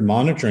they're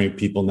monitoring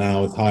people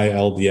now with high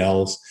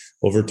LDLs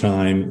over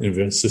time in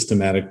a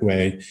systematic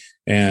way.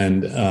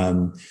 And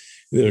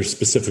there's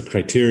specific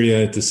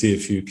criteria to see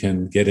if you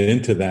can get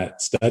into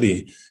that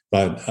study.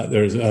 But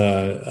there's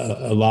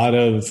a lot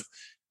of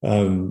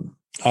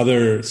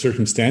other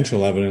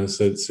circumstantial evidence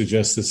that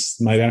suggests this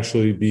might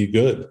actually be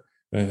good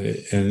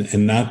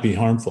and not be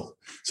harmful.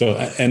 So,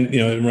 and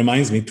it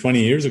reminds me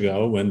 20 years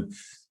ago when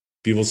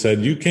people said,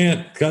 you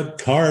can't cut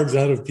carbs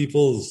out of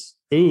people's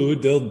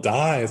food, they'll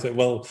die. I said,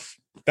 well,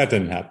 that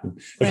didn't happen.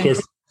 Right. Of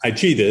course, I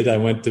cheated. I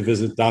went to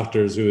visit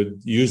doctors who had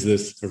used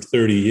this for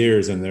 30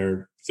 years in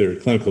their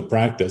clinical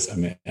practice. I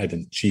mean, I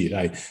didn't cheat.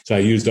 So I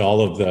used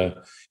all of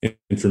the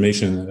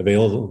information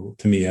available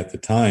to me at the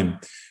time.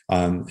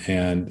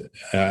 And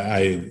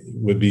I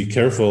would be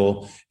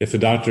careful if a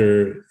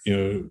doctor,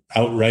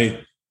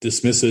 outright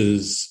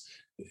dismisses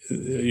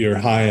your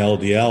high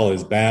LDL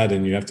as bad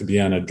and you have to be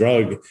on a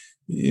drug.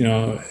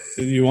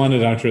 You want a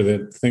doctor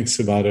that thinks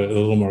about it a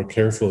little more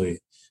carefully.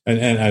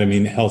 And I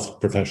mean, health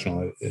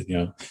professional,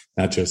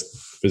 not just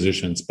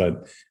physicians,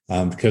 but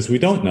because we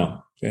don't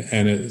know.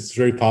 And it's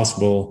very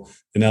possible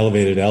an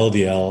elevated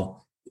LDL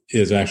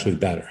is actually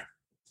better.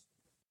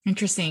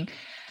 Interesting.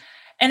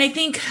 And I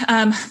think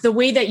the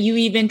way that you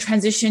even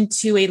transitioned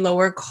to a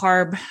lower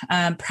carb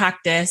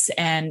practice,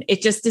 and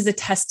it just is a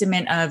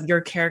testament of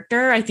your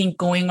character. I think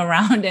going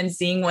around and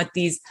seeing what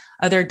these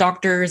other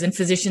doctors and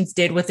physicians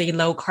did with a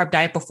low carb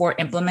diet before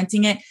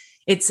implementing it,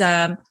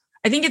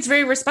 I think it's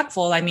very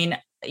respectful. I mean,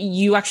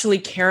 you actually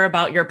care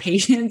about your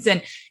patients,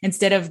 and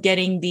instead of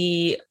getting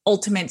the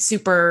ultimate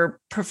super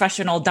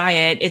professional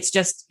diet, it's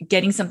just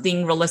getting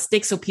something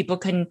realistic so people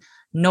can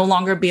no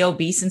longer be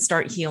obese and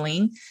start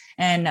healing.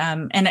 And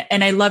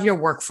I love your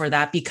work for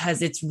that,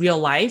 because it's real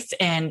life,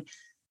 and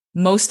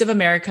most of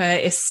America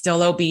is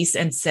still obese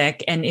and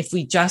sick. And if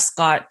we just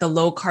got the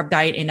low carb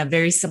diet in a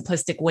very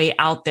simplistic way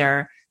out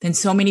there, then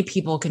so many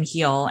people can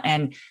heal.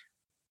 And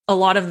a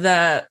lot of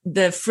the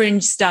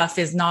fringe stuff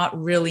is not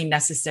really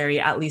necessary,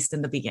 at least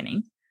in the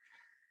beginning.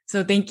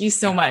 So thank you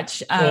so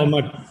much. Well,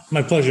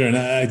 my pleasure. And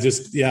I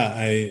just,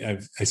 I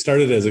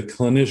started as a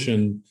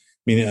clinician,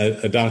 meaning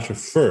a doctor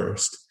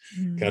first,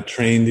 got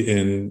trained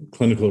in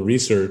clinical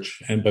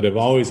research, but I've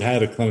always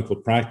had a clinical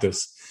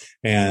practice.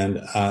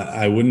 And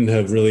I wouldn't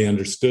have really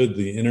understood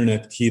the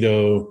internet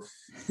keto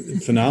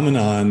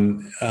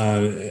phenomenon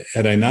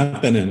had I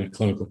not been in a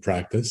clinical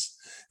practice.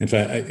 In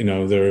fact,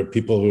 there are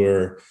people who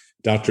are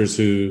doctors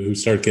who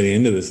start getting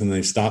into this and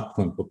they stop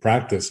clinical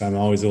practice. I'm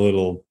always a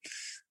little,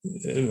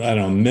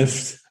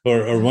 miffed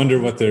or wonder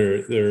what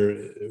their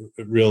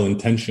real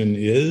intention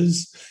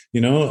is,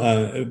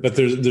 but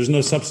there's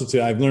no substitute.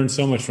 I've learned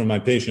so much from my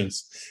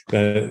patients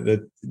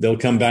that they'll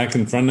come back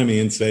in front of me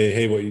and say,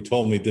 hey, what you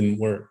told me didn't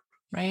work.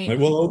 Right. Like,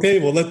 well, okay,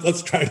 well,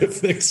 let's try to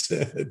fix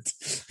it.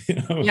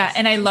 Yeah.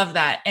 And I love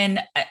that.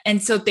 And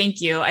so thank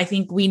you. I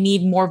think we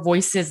need more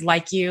voices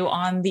like you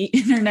on the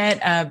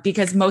internet,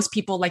 because most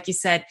people, like you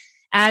said,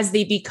 as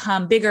they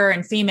become bigger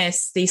and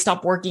famous, they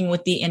stop working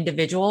with the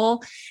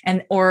individual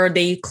or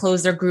they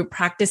close their group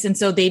practice. And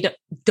so they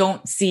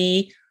don't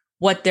see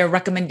what their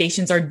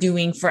recommendations are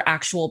doing for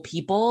actual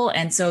people.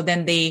 And so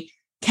then they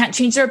can't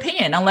change their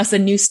opinion unless a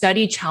new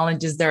study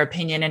challenges their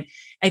opinion. And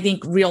I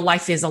think real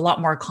life is a lot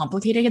more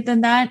complicated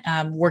than that,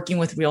 working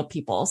with real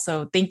people.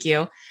 So thank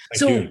you.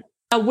 Thank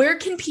you. Where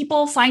can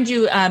people find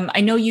you?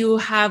 I know you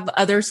have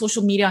other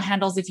social media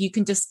handles. If you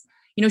can just,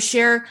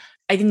 share.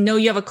 I know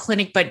you have a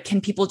clinic, but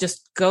can people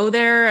just go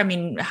there? I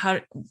mean,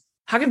 how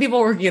can people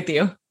work with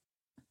you?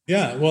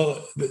 Yeah,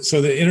 well,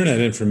 so the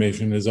internet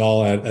information is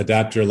all at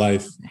Adapt Your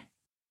Life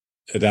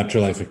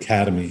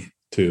Academy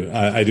too.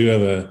 I do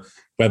have a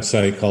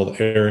website called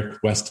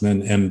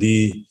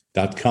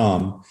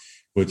ericwestmanmd.com,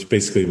 which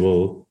basically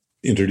will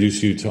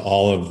introduce you to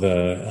all of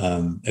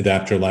the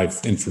Adapt Your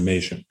Life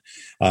information.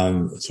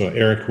 So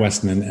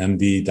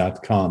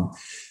ericwestmanmd.com.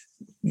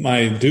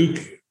 My Duke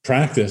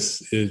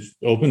practice is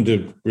open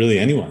to really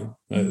anyone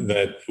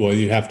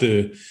you have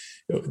to.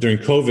 During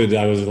COVID,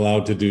 I was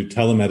allowed to do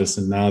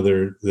telemedicine. Now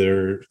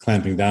they're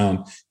clamping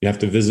down. You have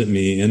to visit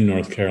me in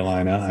North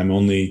Carolina. I'm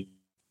only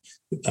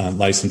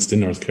licensed in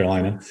North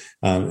Carolina,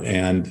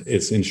 and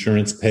it's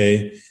insurance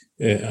pay,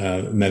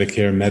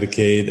 Medicare,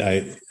 Medicaid.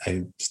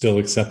 I still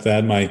accept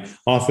that. My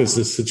office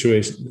is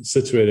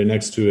situated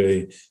next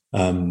to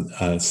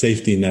a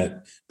safety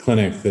net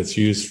clinic that's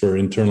used for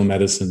internal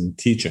medicine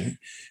teaching.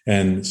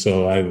 And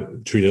so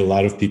I've treated a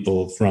lot of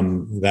people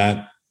from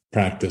that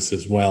practice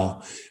as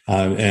well.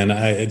 And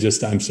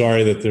I'm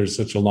sorry that there's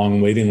such a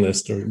long waiting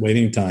list or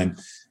waiting time.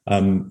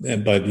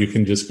 But you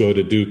can just go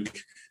to Duke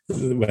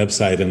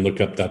website and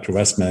look up Dr.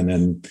 Westman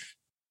and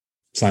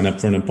sign up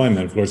for an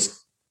appointment. Of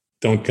course,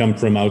 don't come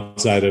from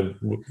outside of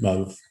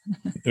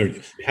or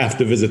you have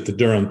to visit the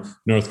Durham,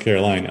 North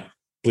Carolina,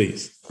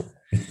 please.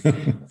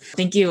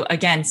 Thank you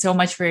again so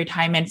much for your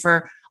time and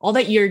for all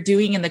that you're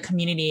doing in the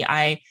community.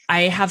 I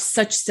have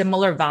such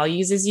similar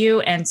values as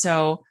you. And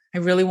so I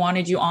really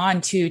wanted you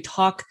on to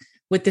talk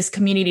with this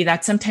community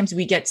that sometimes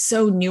we get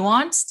so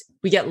nuanced,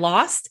 we get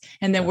lost,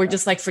 and then we're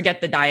just like,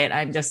 forget the diet.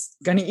 I'm just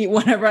going to eat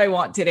whatever I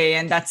want today.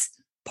 And that's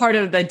part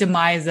of the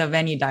demise of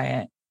any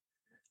diet.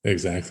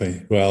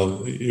 Exactly.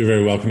 Well, you're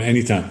very welcome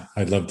anytime.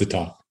 I'd love to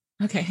talk.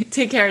 Okay.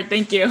 Take care.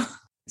 Thank you.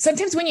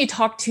 Sometimes when you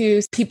talk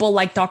to people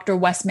like Dr.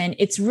 Westman,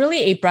 it's really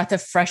a breath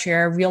of fresh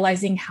air,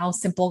 realizing how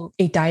simple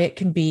a diet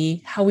can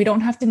be, how we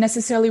don't have to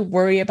necessarily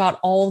worry about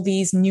all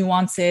these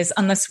nuances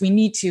unless we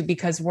need to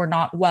because we're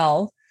not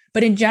well.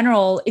 But in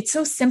general, it's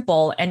so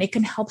simple and it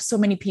can help so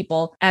many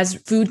people,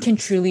 as food can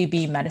truly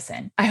be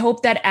medicine. I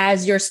hope that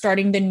as you're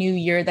starting the new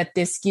year, that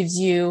this gives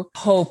you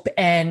hope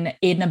and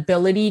an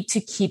ability to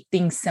keep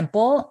things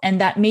simple, and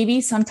that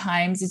maybe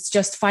sometimes it's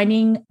just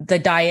finding the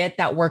diet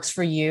that works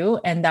for you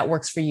and that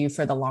works for you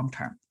for the long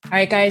term. All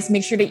right, guys,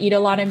 make sure to eat a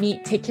lot of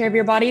meat. Take care of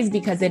your bodies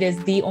because it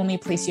is the only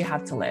place you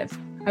have to live.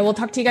 I will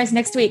talk to you guys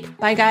next week.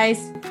 Bye, guys.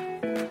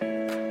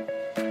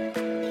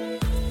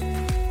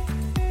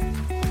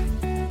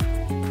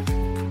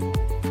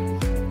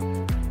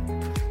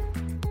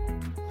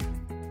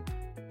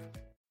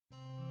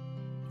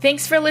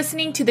 Thanks for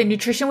listening to the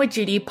Nutrition with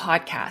Judy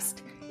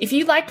podcast. If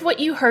you liked what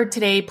you heard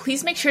today,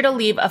 please make sure to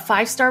leave a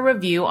 5-star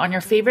review on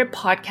your favorite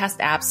podcast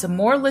app so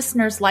more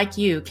listeners like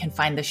you can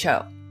find the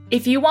show.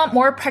 If you want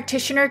more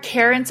practitioner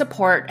care and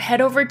support,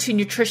 head over to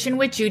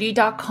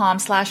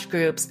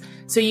nutritionwithjudy.com/groups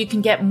so you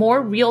can get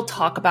more real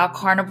talk about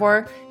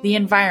carnivore, the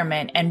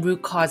environment, and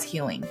root cause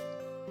healing.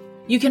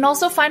 You can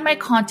also find my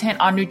content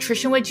on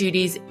Nutrition with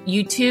Judy's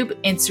YouTube,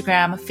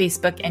 Instagram,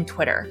 Facebook, and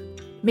Twitter.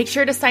 Make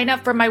sure to sign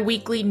up for my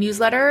weekly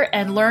newsletter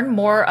and learn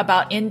more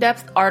about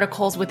in-depth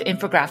articles with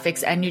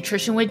infographics at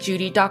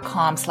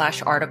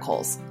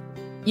nutritionwithjudy.com/articles.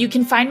 You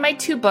can find my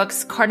 2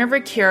 books,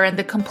 Carnivore Cure and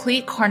The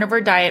Complete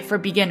Carnivore Diet for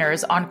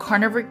Beginners, on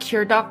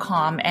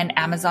carnivorecure.com and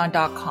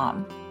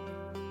amazon.com.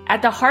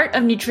 At the heart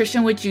of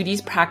Nutrition with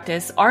Judy's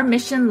practice, our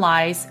mission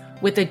lies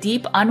with a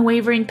deep,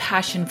 unwavering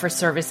passion for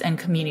service and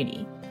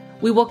community.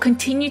 We will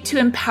continue to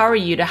empower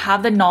you to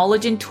have the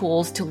knowledge and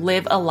tools to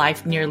live a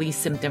life nearly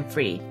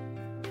symptom-free,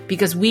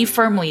 because we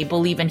firmly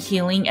believe in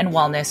healing and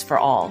wellness for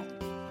all.